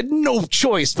Chiefs had no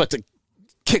choice but to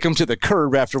kick him to the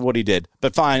curb after what he did.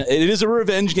 But fine, it is a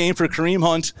revenge game for Kareem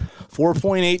Hunt,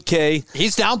 4.8K.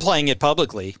 He's downplaying it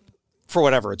publicly for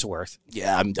whatever it's worth.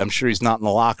 Yeah, I'm sure he's not in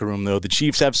the locker room, though. The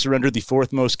Chiefs have surrendered the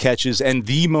 4th most catches and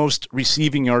the most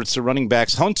receiving yards to running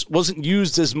backs. Hunt wasn't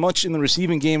used as much in the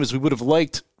receiving game as we would have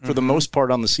liked for the most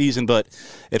part on the season, but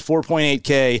at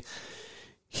 4.8K,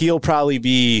 he'll probably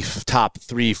be top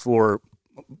 3-4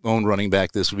 owned running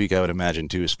back this week, I would imagine,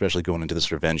 too, especially going into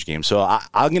this revenge game. So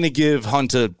I'm going to give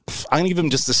Hunt I'm going to give him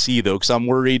just a C, though, because I'm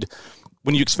worried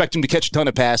when you expect him to catch a ton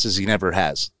of passes, he never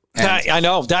has. I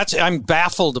know. I'm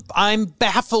baffled. I'm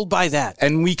baffled by that.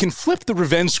 And we can flip the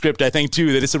revenge script, I think,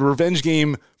 too, that it's a revenge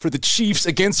game for the Chiefs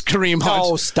against Kareem Hunt.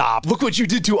 Oh, stop. Look what you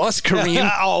did to us, Kareem.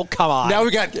 Oh, come on. Now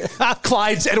we got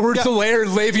Clyde Edwards-Helaire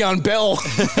and Le'Veon Bell.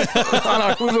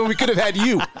 We could have had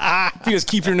you. If you just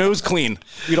keep your nose clean,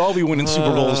 we'd all be winning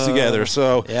Super Bowls together.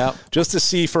 So just a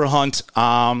C for Hunt.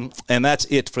 And that's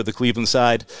it for the Cleveland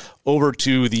side. Over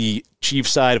to the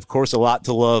Chiefs side, of course, a lot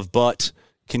to love, but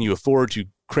can you afford to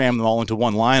cram them all into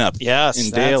one lineup? Yes, in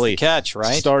that's daily the catch,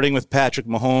 right? Starting with Patrick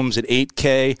Mahomes at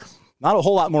 8K. Not a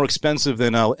whole lot more expensive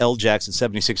than L-Jax at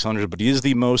 7,600, but he is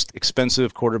the most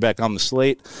expensive quarterback on the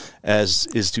slate, as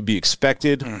is to be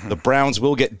expected. The Browns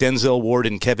will get Denzel Ward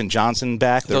and Kevin Johnson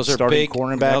back. Those are starting big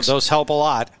cornerbacks. Those help a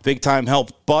lot. Big-time help,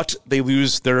 but they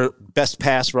lose their best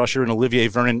pass rusher in Olivier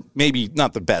Vernon. Maybe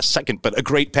not the best, second, but a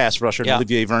great pass rusher in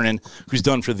Olivier Vernon, who's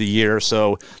done for the year.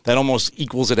 So that almost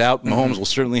equals it out. Mahomes will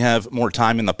certainly have more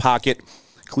time in the pocket.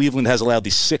 Cleveland has allowed the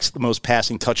 6th most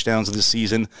passing touchdowns of this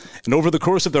season. And over the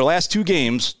course of their last 2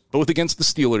 games, both against the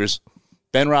Steelers,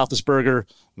 Ben Roethlisberger,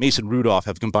 Mason Rudolph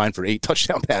have combined for 8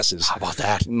 touchdown passes. How about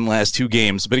that? In the last 2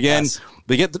 games. But again,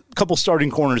 they get a couple starting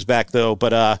corners back, though.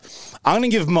 But I'm going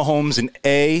to give Mahomes an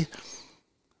A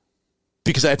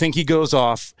because I think he goes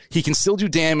off. He can still do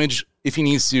damage if he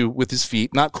needs to with his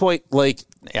feet. Not quite like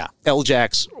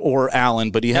L-Jax or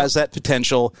Allen, but he has that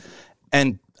potential.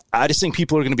 And I just think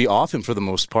people are going to be off him for the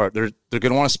most part. They're going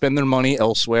to want to spend their money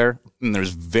elsewhere, and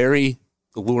there's very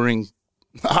alluring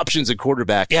options at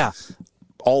quarterback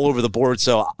all over the board.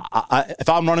 So if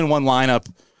I'm running one lineup,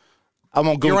 I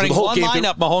won't go You're through the whole game. You're running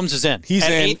one lineup, Mahomes is in. He's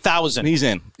at in. 8,000. He's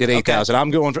in at 8,000.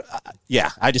 I'm going for,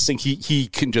 I just think he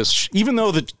can just, even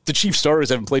though the Chiefs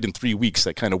starters haven't played in 3 weeks,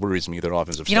 that kind of worries me, their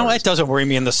offensive starters. You know what? It doesn't worry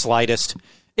me in the slightest.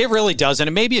 It really doesn't,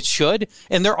 and maybe it should.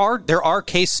 And there are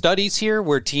case studies here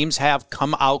where teams have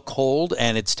come out cold,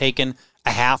 and it's taken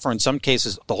a half, or in some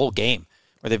cases, the whole game,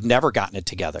 where they've never gotten it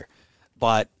together.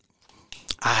 But,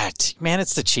 man,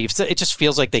 it's the Chiefs. It just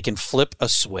feels like they can flip a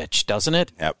switch, doesn't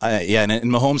it? Yeah,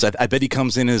 and Mahomes, I bet he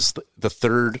comes in as the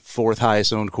 3rd, 4th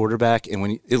highest owned quarterback,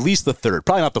 and at least the 3rd,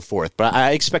 probably not the 4th, but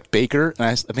I expect Baker, and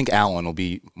I think Allen will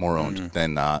be more owned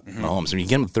than Mahomes. I mean, you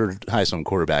get him the 3rd highest owned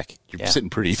quarterback, you're sitting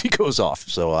pretty if he goes off.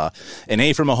 So an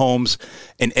A for Mahomes,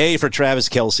 an A for Travis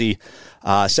Kelce,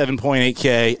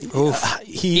 7.8K.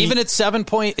 Even at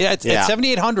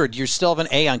 7,800, you still have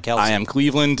an A on Kelce. I am.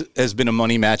 Cleveland has been a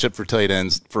money matchup for tight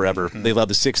ends forever. They allowed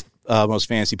the 6th most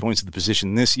fantasy points at the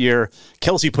position this year.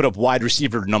 Kelce put up wide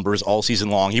receiver numbers all season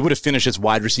long. He would have finished as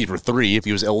wide receiver 3 if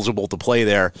he was eligible to play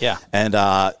there. Yeah. And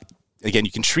again,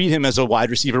 you can treat him as a wide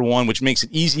receiver 1, which makes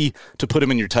it easy to put him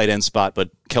in your tight end spot,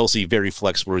 but Kelce very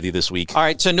flex-worthy this week. All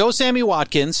right, so no Sammy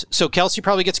Watkins, so Kelce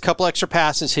probably gets a couple extra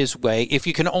passes his way. If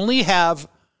you can only have,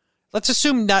 let's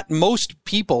assume not most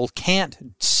people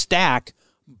can't stack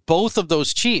both of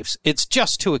those Chiefs. It's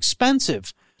just too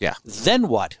expensive. Yeah. Then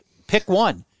what? Pick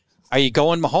one. Are you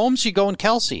going Mahomes or you going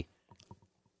Kelce?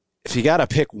 If you got to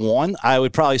pick one, I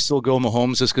would probably still go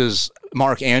Mahomes just because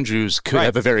Mark Andrews could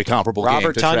have a very comparable game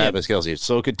to Travis Kelce.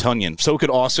 So could Tunyon. So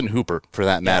could Austin Hooper, for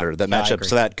that matter. That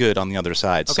matchup's that good on the other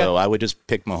side. Okay. So I would just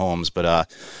pick Mahomes. But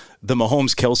the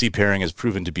Mahomes-Kelce pairing has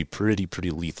proven to be pretty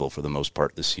lethal for the most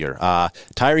part this year.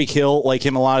 Tyreek Hill, like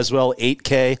him a lot as well,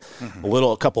 8K,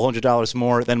 a couple $100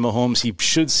 more than Mahomes. He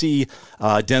should see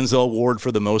Denzel Ward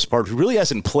for the most part, who really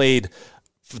hasn't played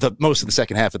for the most of the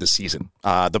second half of the season.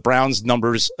 The Browns'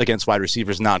 numbers against wide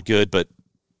receivers not good, but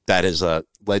that has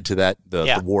led to that,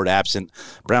 the Ward absent.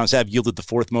 Browns have yielded the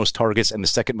 4th most targets and the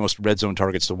 2nd most red zone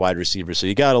targets to wide receivers. So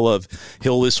you got to love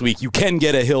Hill this week. You can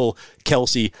get a Hill,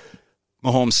 Kelce,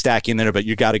 Mahomes stack in there, but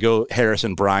you got to go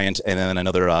Harrison Bryant and then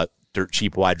another dirt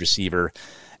cheap wide receiver.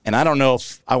 And I don't know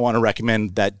if I want to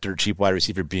recommend that dirt cheap wide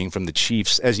receiver being from the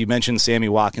Chiefs. As you mentioned, Sammy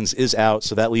Watkins is out,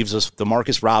 so that leaves us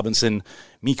DeMarcus Robinson,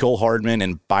 Mecole Hardman,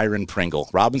 and Byron Pringle.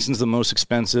 Robinson's the most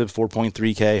expensive,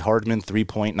 4.3K. Hardman,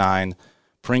 3.9.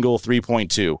 Pringle,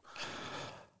 3.2.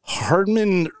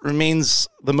 Hardman remains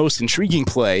the most intriguing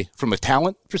play from a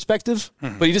talent perspective,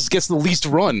 but he just gets the least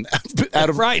run out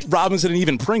of Robinson and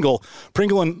even Pringle.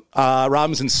 Pringle and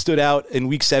Robinson stood out in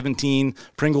Week 17.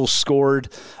 Pringle scored.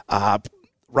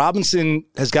 Robinson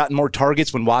has gotten more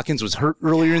targets when Watkins was hurt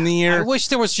earlier in the year. I wish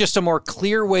there was just a more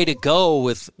clear way to go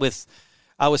with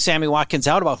Sammy Watkins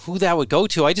out about who that would go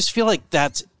to. I just feel like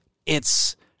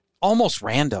it's almost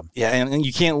random. Yeah, and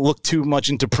you can't look too much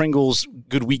into Pringle's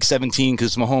good Week 17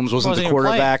 because Mahomes wasn't the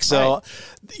quarterback. So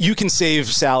you can save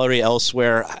salary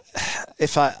elsewhere.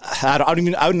 If I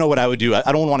don't know what I would do.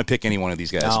 I don't want to pick any one of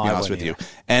these guys, to be honest with you.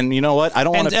 And you know what? I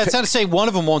don't want to. That's not to say one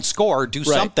of them won't score, do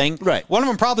something. Right. One of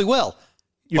them probably will.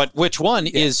 But which one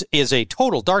is a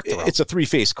total dart throw? It's a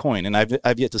three-faced coin, and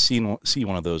I've yet to see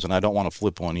one of those, and I don't want to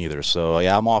flip one either. So,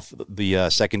 yeah, I'm off the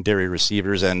secondary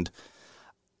receivers, and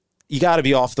you got to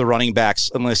be off the running backs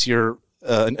unless you're,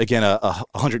 again, a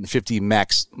 150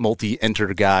 max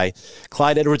multi-enter guy.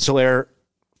 Clyde Edwards-Helaire,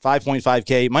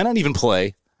 5.5K, might not even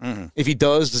play. Mm-hmm. If he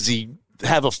does he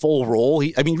have a full role?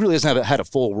 He really hasn't had a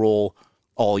full role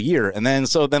all year. And then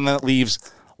that leaves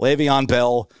Le'Veon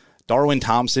Bell, Darwin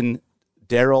Thompson,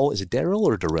 Darrell. Is it Darrell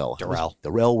or Darrell?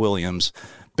 Darrell Williams.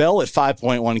 Bell at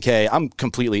 5.1K. I'm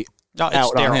completely out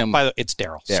on him. By the way, it's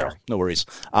Darrell. Sorry. No worries.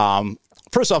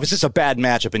 First off, it's just a bad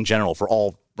matchup in general for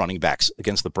all running backs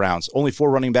against the Browns. Only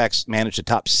 4 running backs managed to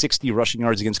top 60 rushing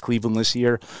yards against Cleveland this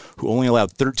year, who only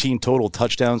allowed 13 total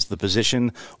touchdowns to the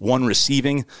position, 1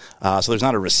 receiving. So there's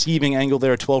not a receiving angle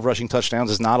there. 12 rushing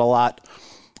touchdowns is not a lot.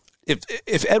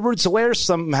 If Edwards-Helaire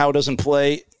somehow doesn't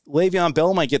play, Le'Veon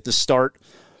Bell might get the start.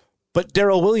 But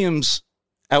Darrell Williams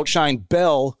outshined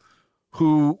Bell,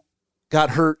 who got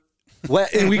hurt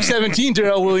in Week 17.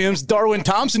 Darrell Williams. Darwin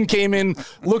Thompson came in,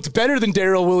 looked better than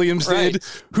Darrell Williams did,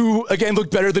 who, again,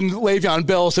 looked better than Le'Veon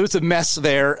Bell. So it's a mess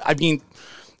there. And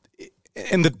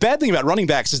the bad thing about running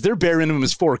backs is their bare minimum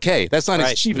is 4K. That's not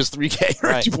as cheap as 3K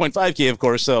or 2.5K, of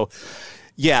course. So,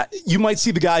 yeah, you might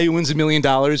see the guy who wins $1 million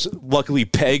luckily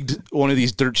pegged one of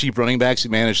these dirt cheap running backs who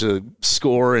managed to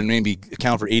score and maybe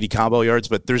account for 80 combo yards,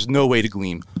 but there's no way to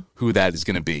glean who that is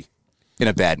going to be in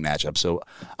a bad matchup. So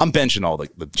I'm benching all the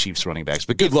Chiefs running backs,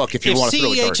 but good luck if you want to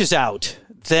throw a dart. If CEH is out,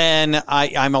 then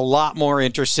I'm a lot more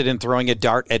interested in throwing a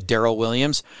dart at Darrell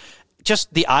Williams.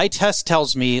 Just the eye test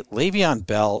tells me Le'Veon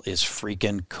Bell is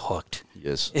freaking cooked. He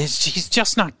is. He's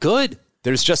just not good.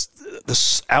 There's just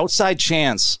this outside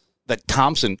chance that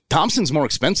Thompson's more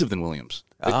expensive than Williams.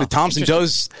 Thompson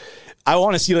does. I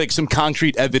want to see some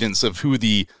concrete evidence of who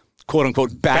the quote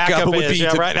unquote backup would be to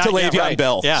Le'Veon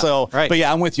Bell. Yeah, so, but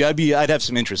yeah, I'm with you. I'd have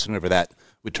some interest in whoever that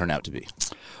would turn out to be.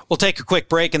 We'll take a quick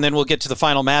break and then we'll get to the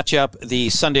final matchup, the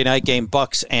Sunday night game,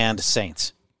 Bucks and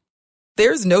Saints.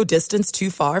 There's no distance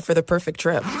too far for the perfect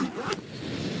trip.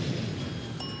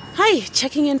 Hi,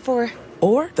 checking in for...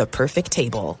 Or the perfect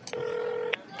table.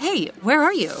 Hey, where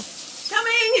are you?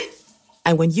 Coming!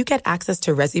 And when you get access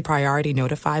to Resi Priority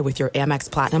Notify with your Amex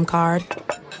Platinum card...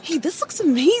 Hey, this looks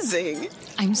amazing.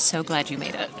 I'm so glad you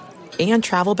made it. And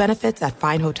travel benefits at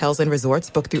fine hotels and resorts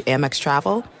booked through Amex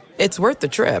Travel, it's worth the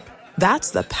trip.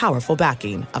 That's the powerful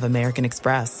backing of American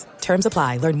Express. Terms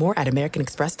apply. Learn more at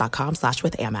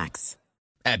americanexpress.com/withAmex.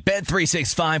 At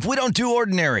Bet365, we don't do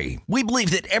ordinary. We believe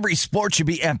that every sport should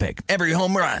be epic. Every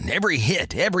home run, every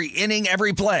hit, every inning,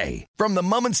 every play. From the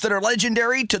moments that are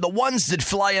legendary to the ones that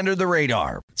fly under the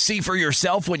radar. See for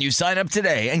yourself when you sign up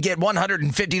today and get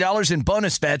 $150 in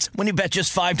bonus bets when you bet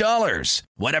just $5.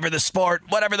 Whatever the sport,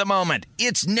 whatever the moment,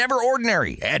 it's never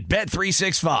ordinary at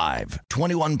Bet365.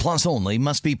 21 plus only.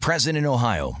 Must be present in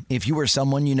Ohio. If you or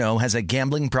someone you know has a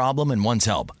gambling problem and wants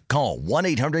help, call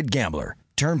 1-800-GAMBLER.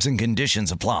 Terms and conditions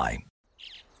apply.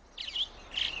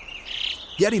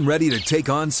 Getting ready to take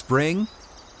on spring?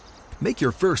 Make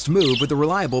your first move with the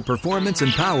reliable performance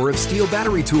and power of Steel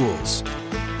battery tools.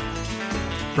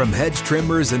 From hedge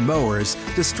trimmers and mowers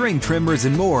to string trimmers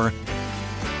and more,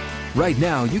 right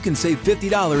now you can save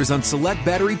 $50 on select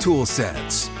battery tool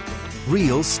sets.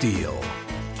 Real Steel.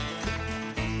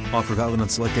 Offer valid on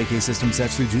select AK system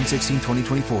sets through June 16,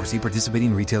 2024. See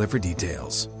participating retailer for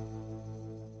details.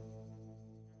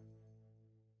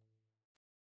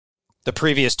 The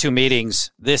previous 2 meetings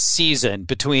this season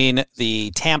between the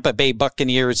Tampa Bay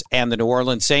Buccaneers and the New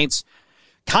Orleans Saints,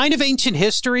 kind of ancient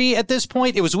history at this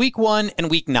point. It was week 1 and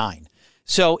week 9.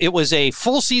 So it was a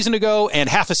full season ago and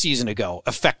half a season ago,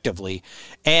 effectively.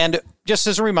 And just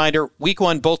as a reminder, week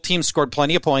 1, both teams scored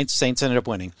plenty of points. Saints ended up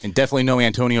winning. And definitely no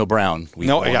Antonio Brown.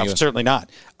 Certainly not.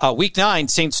 Week 9,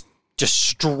 Saints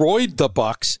destroyed the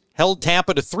Bucs, held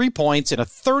Tampa to 3 points in a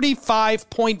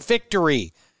 35-point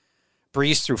victory.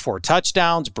 Brees threw 4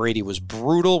 touchdowns. Brady was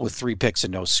brutal with 3 picks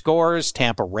and no scores.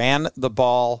 Tampa ran the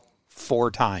ball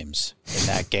 4 times in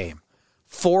that game.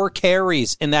 4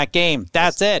 carries in that game.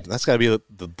 That's it. That's got to be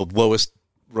the lowest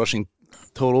rushing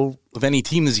total of any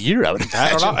team this year, I would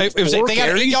imagine. I don't know. They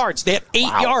got 8 yards. They had 8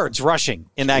 yards rushing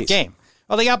in that game.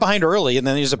 Well, they got behind early, and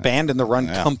then they just abandoned the run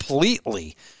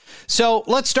completely. So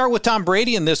let's start with Tom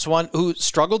Brady in this one, who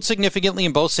struggled significantly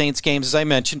in both Saints games, as I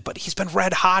mentioned, but he's been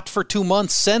red hot for 2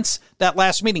 months since that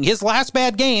last meeting. His last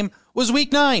bad game was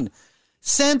Week 9.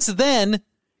 Since then,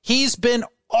 he's been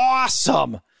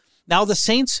awesome. Now, the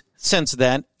Saints, since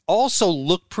then, also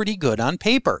look pretty good on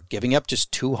paper, giving up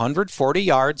just 240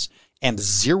 yards and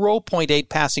 0.8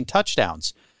 passing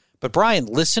touchdowns. But, Brian,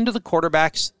 listen to the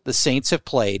quarterbacks the Saints have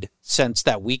played since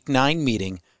that Week 9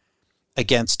 meeting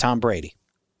against Tom Brady.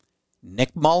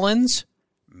 Nick Mullins,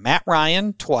 Matt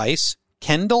Ryan twice,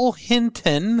 Kendall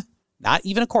Hinton, not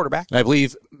even a quarterback. I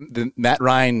believe Matt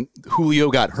Ryan,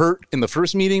 Julio got hurt in the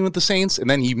first meeting with the Saints, and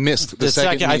then he missed the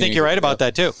second meeting. I think you're right about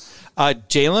that, too.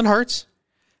 Jalen Hurts,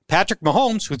 Patrick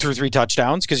Mahomes, who threw 3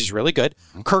 touchdowns because he's really good,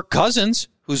 Kirk Cousins,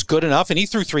 who's good enough, and he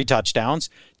threw 3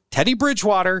 touchdowns, Teddy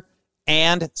Bridgewater,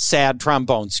 and Sad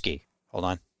Trombonski. Hold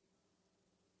on.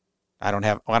 I don't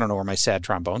know where my Sad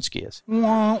Trombonski is.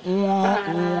 Oh,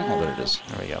 there it is.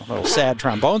 There we go. A little Sad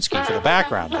Trombonski for the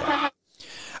background there.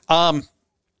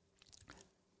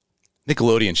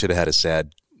 Nickelodeon should have had a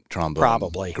sad trombone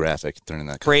probably graphic during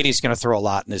that. Brady's going to throw a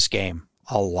lot in this game.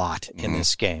 A lot in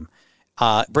this game.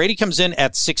 Brady comes in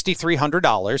at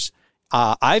 $6,300.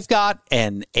 I've got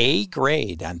an A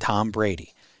grade on Tom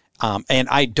Brady. And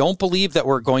I don't believe that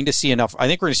we're going to see enough. I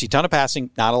think we're going to see a ton of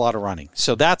passing, not a lot of running.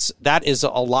 So that is a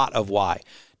lot of why.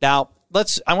 Now,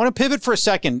 I want to pivot for a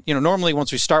second. Normally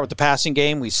once we start with the passing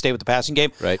game, we stay with the passing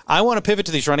game. Right. I want to pivot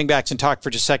to these running backs and talk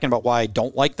for just a second about why I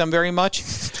don't like them very much.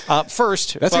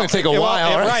 First, that's going to take a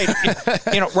while.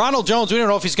 Right. Ronald Jones, we don't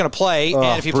know if he's going to play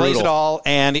and if he plays at all,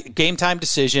 and game time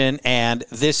decision, and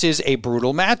this is a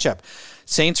brutal matchup.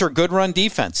 Saints are good run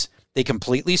defense. They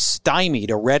completely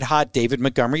stymied a red-hot David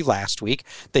Montgomery last week.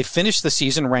 They finished the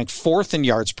season ranked 4th in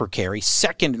yards per carry,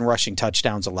 2nd in rushing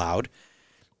touchdowns allowed.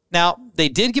 Now, they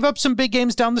did give up some big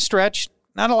games down the stretch.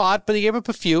 Not a lot, but they gave up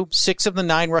a few. 6 of the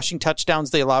 9 rushing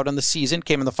touchdowns they allowed on the season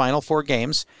came in the final 4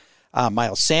 games.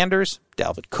 Miles Sanders,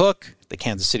 Dalvin Cook, the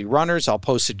Kansas City Runners all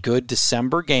posted good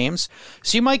December games.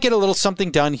 So you might get a little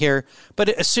something done here. But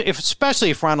especially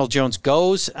if Ronald Jones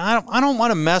goes, I don't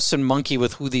want to mess and monkey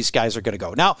with who these guys are going to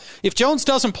go. Now, if Jones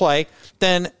doesn't play,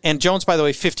 and Jones, by the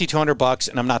way, $5,200,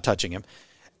 and I'm not touching him.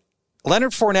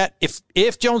 Leonard Fournette,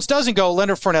 if Jones doesn't go,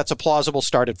 Leonard Fournette's a plausible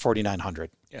start at $4,900.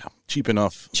 Yeah, cheap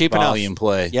enough. Volume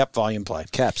play. Yep, volume play.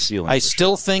 Cap ceiling. I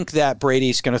still think that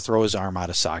Brady's going to throw his arm out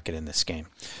of socket in this game.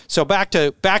 So back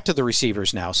to the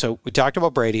receivers now. So we talked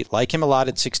about Brady, like him a lot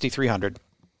at $6,300.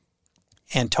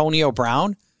 Antonio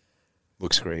Brown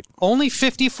looks great. Only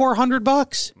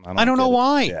 $5,400. I don't know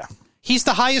why. Yeah. He's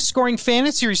the highest scoring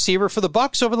fantasy receiver for the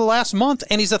Bucs over the last month,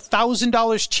 and he's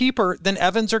 $1,000 cheaper than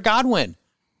Evans or Godwin.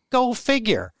 Go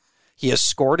figure. He has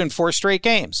scored in 4 straight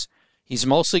games. He's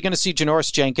mostly going to see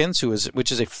Janoris Jenkins,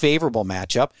 which is a favorable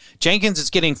matchup. Jenkins is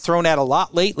getting thrown at a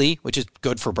lot lately, which is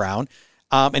good for Brown.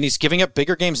 And he's giving up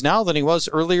bigger games now than he was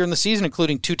earlier in the season,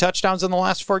 including 2 touchdowns in the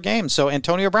last 4 games. So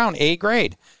Antonio Brown, A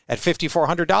grade at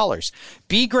 $5,400.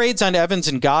 B grades on Evans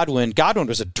and Godwin. Godwin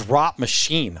was a drop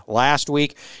machine last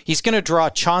week. He's going to draw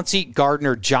Chauncey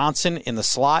Gardner-Johnson in the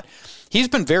slot. He's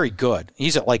been very good.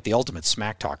 He's like the ultimate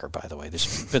smack talker, by the way.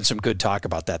 There's been some good talk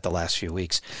about that the last few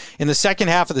weeks. In the second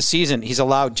half of the season, he's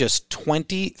allowed just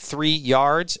 23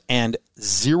 yards and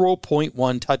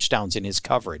 0.1 touchdowns in his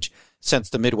coverage since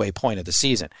the midway point of the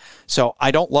season. So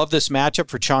I don't love this matchup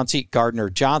for Chauncey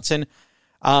Gardner-Johnson.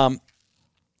 I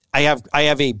have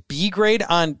a B grade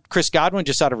on Chris Godwin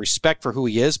just out of respect for who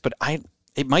he is, but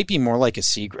it might be more like a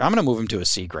C grade. I'm going to move him to a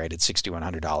C grade at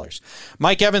 $6,100.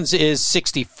 Mike Evans is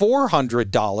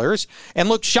 $6,400 and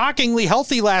looked shockingly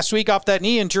healthy last week off that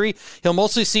knee injury. He'll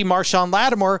mostly see Marshawn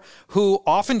Lattimore, who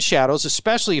often shadows,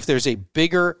 especially if there's a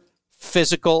bigger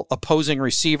physical opposing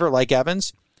receiver like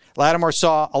Evans. Lattimore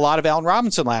saw a lot of Allen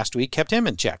Robinson last week, kept him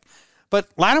in check. But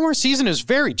Lattimore's season is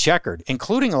very checkered,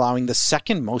 including allowing the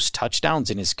 2nd most touchdowns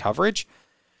in his coverage.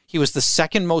 He was the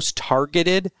 2nd most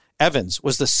targeted. Evans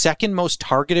was the 2nd most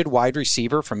targeted wide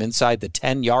receiver from inside the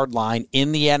 10-yard line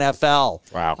in the NFL.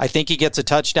 Wow. I think he gets a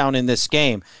touchdown in this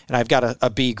game, and I've got a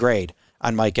B grade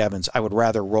on Mike Evans. I would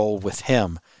rather roll with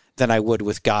him than I would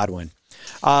with Godwin.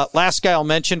 Last guy I'll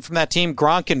mention from that team,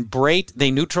 Gronk and Brait, they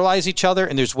neutralize each other,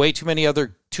 and there's way too many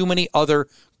other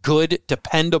good,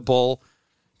 dependable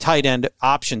tight end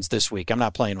options this week. I'm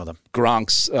not playing with him.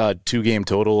 Gronk's 2-game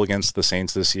total against the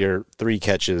Saints this year, 3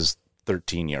 catches,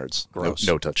 13 yards. Gross.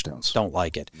 No touchdowns. Don't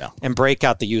like it. No. And break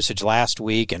out the usage last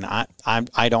week, and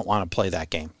I don't want to play that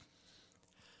game.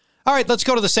 All right, let's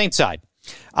go to the Saints side.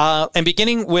 And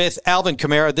beginning with Alvin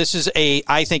Kamara, this is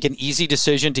I think an easy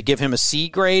decision to give him a C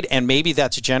grade, and maybe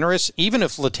that's generous. Even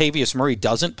if Latavius Murray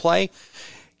doesn't play,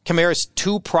 Kamara's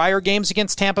 2 prior games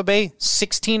against Tampa Bay,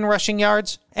 16 rushing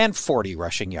yards and 40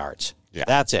 rushing yards. Yeah.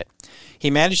 That's it.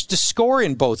 He managed to score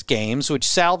in both games, which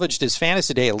salvaged his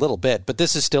fantasy day a little bit, but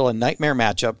this is still a nightmare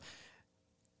matchup.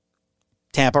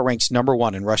 Tampa ranks number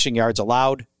 1 in rushing yards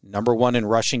allowed, number 1 in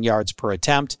rushing yards per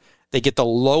attempt. They get the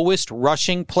lowest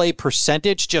rushing play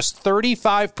percentage. Just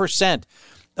 35%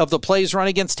 of the plays run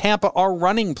against Tampa are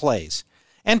running plays.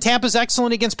 And Tampa's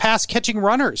excellent against pass-catching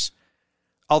runners.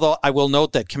 Although I will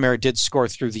note that Kamara did score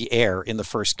through the air in the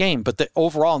first game. But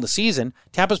overall in the season,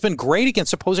 Tampa's been great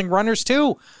against opposing runners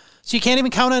too. So you can't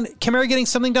even count on Kamara getting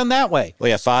something done that way. Well,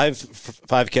 yeah,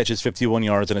 five catches, 51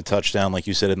 yards, and a touchdown, like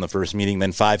you said in the first meeting.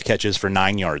 Then 5 catches for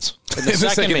 9 yards in the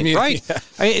second meeting. Right.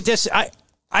 Yeah.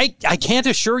 I can't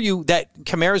assure you that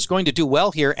Kamara is going to do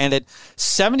well here. And at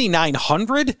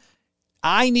 7,900,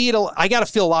 I got to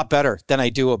feel a lot better than I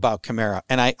do about Kamara.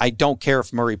 And I don't care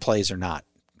if Murray plays or not,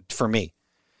 for me.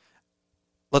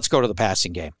 Let's go to the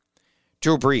passing game.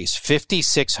 Drew Brees,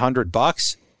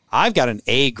 $5,600. I've got an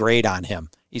A grade on him.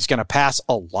 He's going to pass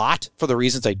a lot for the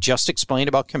reasons I just explained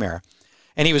about Kamara.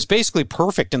 And he was basically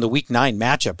perfect in the Week 9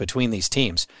 matchup between these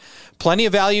teams. Plenty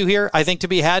of value here, I think, to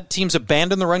be had. Teams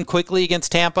abandon the run quickly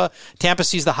against Tampa. Tampa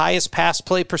sees the highest pass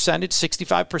play percentage,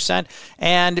 65%.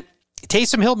 And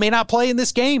Taysom Hill may not play in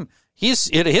this game.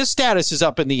 His status is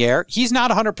up in the air. He's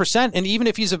not 100%, and even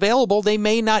if he's available, they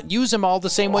may not use him all the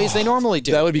same way as they normally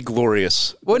do. That would be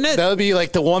glorious. Wouldn't it? That would be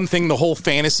like the one thing the whole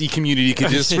fantasy community could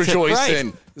just rejoice right.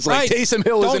 in. It's like Taysom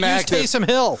Hill is inactive. Don't use Taysom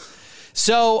Hill.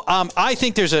 So I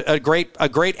think there's a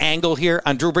great angle here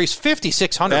on Drew Brees.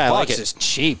 $5,600 is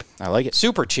cheap. I like it.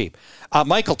 Super cheap.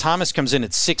 Michael Thomas comes in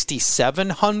at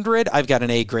 $6,700. I've got an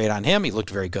A grade on him. He looked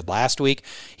very good last week.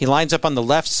 He lines up on the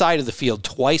left side of the field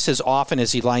twice as often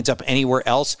as he lines up anywhere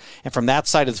else. And from that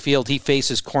side of the field, he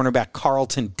faces cornerback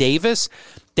Carlton Davis.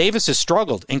 Davis has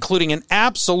struggled, including an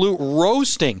absolute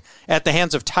roasting at the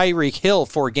hands of Tyreek Hill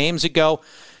 4 games ago.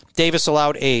 Davis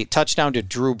allowed a touchdown to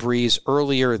Drew Brees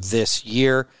earlier this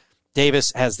year.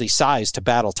 Davis has the size to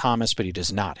battle Thomas, but he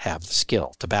does not have the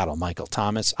skill to battle Michael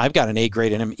Thomas. I've got an A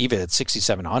grade in him, even at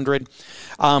 $6,700.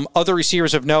 Other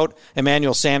receivers of note,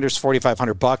 Emmanuel Sanders,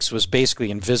 $4,500, was basically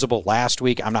invisible last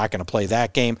week. I'm not going to play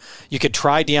that game. You could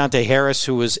try Deontay Harris,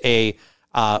 who was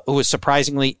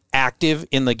surprisingly active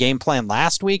in the game plan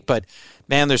last week, but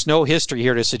man, there's no history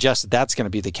here to suggest that that's going to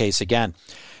be the case again.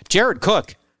 Jared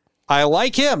Cook, I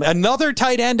like him. Another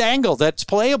tight end angle that's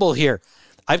playable here.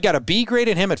 I've got a B grade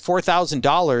in him at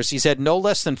 $4,000. He's had no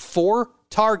less than 4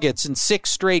 targets in 6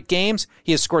 straight games.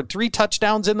 He has scored 3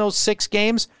 touchdowns in those 6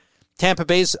 games. Tampa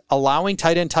Bay's allowing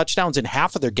tight end touchdowns in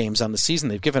half of their games on the season.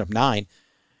 They've given up 9.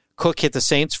 Cook hit the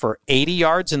Saints for 80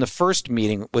 yards in the first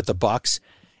meeting with the Bucs.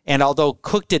 And although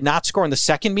Cook did not score in the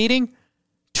second meeting,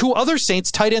 2 other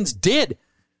Saints tight ends did.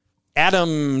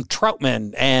 Adam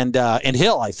Troutman and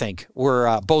Hill, I think,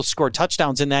 were both scored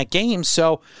touchdowns in that game.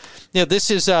 So,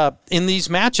 this is in these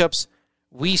matchups,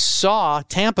 we saw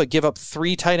Tampa give up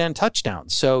 3 tight end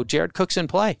touchdowns. So Jared Cook's in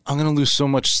play. I'm going to lose so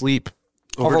much sleep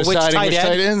over deciding which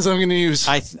tight ends I'm going to use.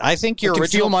 I think your I can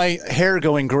feel my hair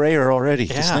going grayer already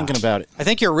just thinking about it. I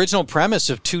think your original premise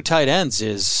of 2 tight ends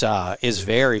is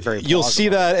very, very plausible. You'll see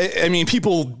that. I mean,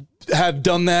 people have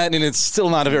done that, and it's still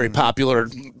not a very popular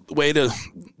way to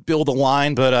build a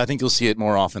line, but I think you'll see it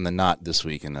more often than not this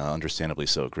week, and understandably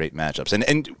so. Great matchups.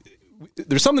 And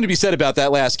there's something to be said about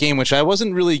that last game, which I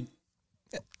wasn't really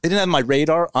 – it didn't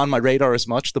have on my radar as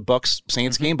much, the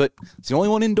Bucs-Saints game, but it's the only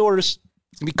one indoors.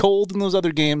 It's going to be cold in those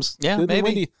other games. Yeah, maybe.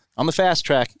 Windy. On the fast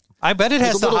track. I bet it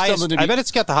has the highest – I bet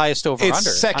it's got the highest over-under.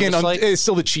 It's second. It's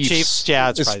still the Chiefs. Chiefs, yeah,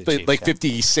 it's probably the Chiefs, like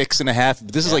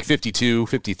 56.5. This is like 52,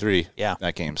 53, yeah.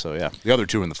 That game. So, yeah. The other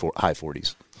 2 are in the high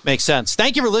 40s. Makes sense.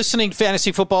 Thank you for listening to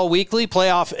Fantasy Football Weekly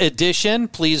Playoff Edition.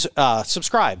 Please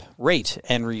subscribe, rate,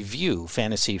 and review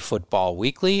Fantasy Football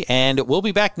Weekly. And we'll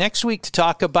be back next week to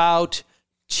talk about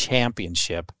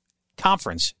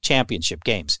conference championship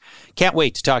games. Can't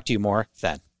wait to talk to you more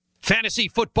then. Fantasy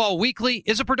Football Weekly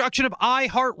is a production of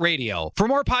iHeartRadio. For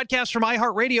more podcasts from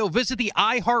iHeartRadio, visit the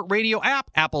iHeartRadio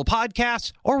app, Apple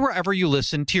Podcasts, or wherever you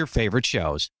listen to your favorite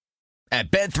shows. At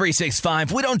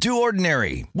Bet365, we don't do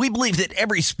ordinary. We believe that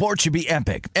every sport should be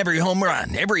epic. Every home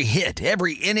run, every hit,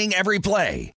 every inning, every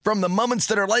play. From the moments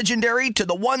that are legendary to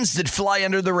the ones that fly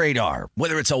under the radar.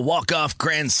 Whether it's a walk-off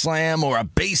grand slam or a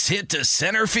base hit to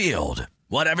center field.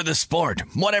 Whatever the sport,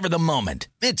 whatever the moment.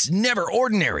 It's never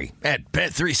ordinary at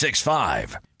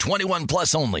Bet365. 21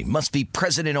 plus only. Must be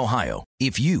present in Ohio.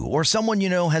 If you or someone you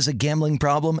know has a gambling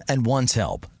problem and wants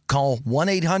help, call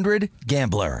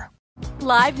 1-800-GAMBLER.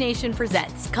 Live Nation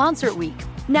presents Concert Week.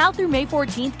 Now through May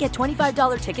 14th, get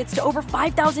 $25 tickets to over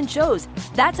 5,000 shows.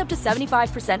 That's up to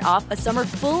 75% off a summer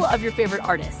full of your favorite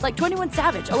artists like 21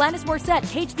 Savage, Alanis Morissette,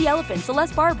 Cage the Elephant,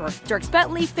 Celeste Barber, Dierks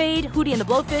Bentley, Fade, Hootie and the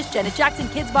Blowfish, Janet Jackson,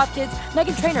 Kids Bop Kids,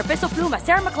 Meghan Trainor, Peso Pluma,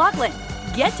 Sarah McLachlan.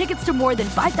 Get tickets to more than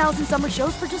 5,000 summer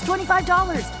shows for just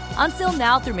 $25. Until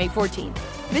now through May 14th.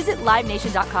 Visit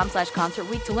LiveNation.com/Concert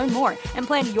Week to learn more and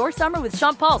plan your summer with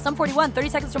Sean Paul, Sum 41, 30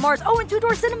 Seconds to Mars, and Two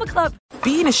Door Cinema Club.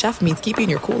 Being a chef means keeping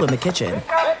your cool in the kitchen.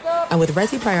 And with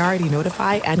Resi Priority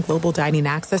Notify and Global Dining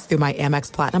Access through my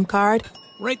Amex Platinum card,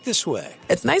 right this way.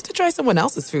 It's nice to try someone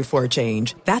else's food for a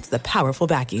change. That's the powerful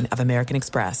backing of American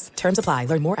Express. Terms apply.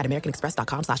 Learn more at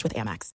americanexpress.com/withAmex.